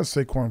 As far as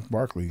Saquon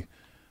Barkley,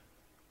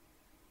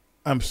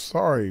 I'm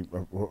sorry,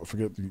 I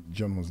forget the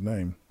gentleman's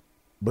name,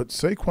 but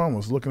Saquon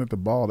was looking at the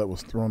ball that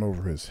was thrown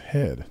over his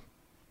head.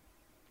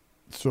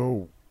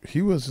 So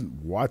he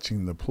wasn't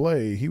watching the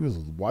play. He was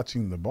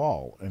watching the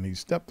ball, and he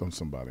stepped on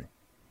somebody.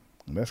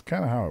 And that's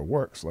kind of how it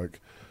works. Like,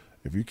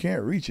 if you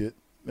can't reach it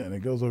and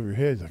it goes over your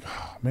head, you're like,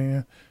 oh,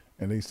 man,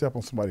 and they step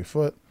on somebody's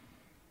foot,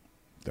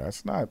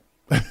 that's not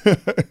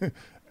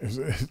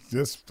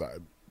it's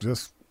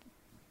just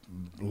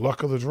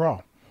luck of the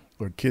draw.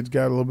 The kid's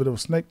got a little bit of a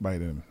snake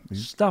bite in him.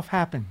 Stuff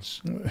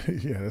happens.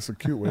 Yeah, that's a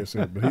cute way of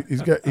saying it. But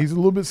he's a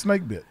little bit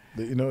snake bit.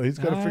 He's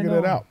got to figure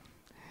that out.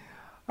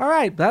 All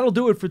right, that'll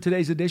do it for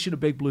today's edition of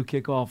Big Blue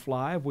Kickoff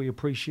Live. We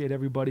appreciate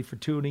everybody for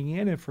tuning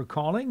in and for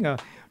calling.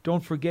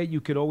 Don't forget,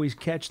 you could always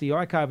catch the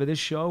archive of this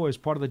show as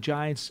part of the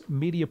Giants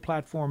media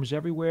platforms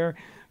everywhere,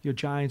 your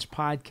Giants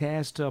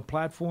podcast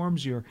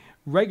platforms, your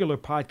regular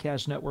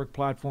podcast network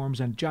platforms,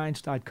 and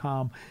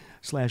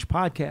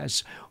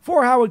giants.com/podcasts.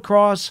 For Howard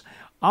Cross,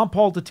 I'm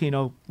Paul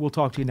Dottino. We'll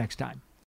talk to you next time.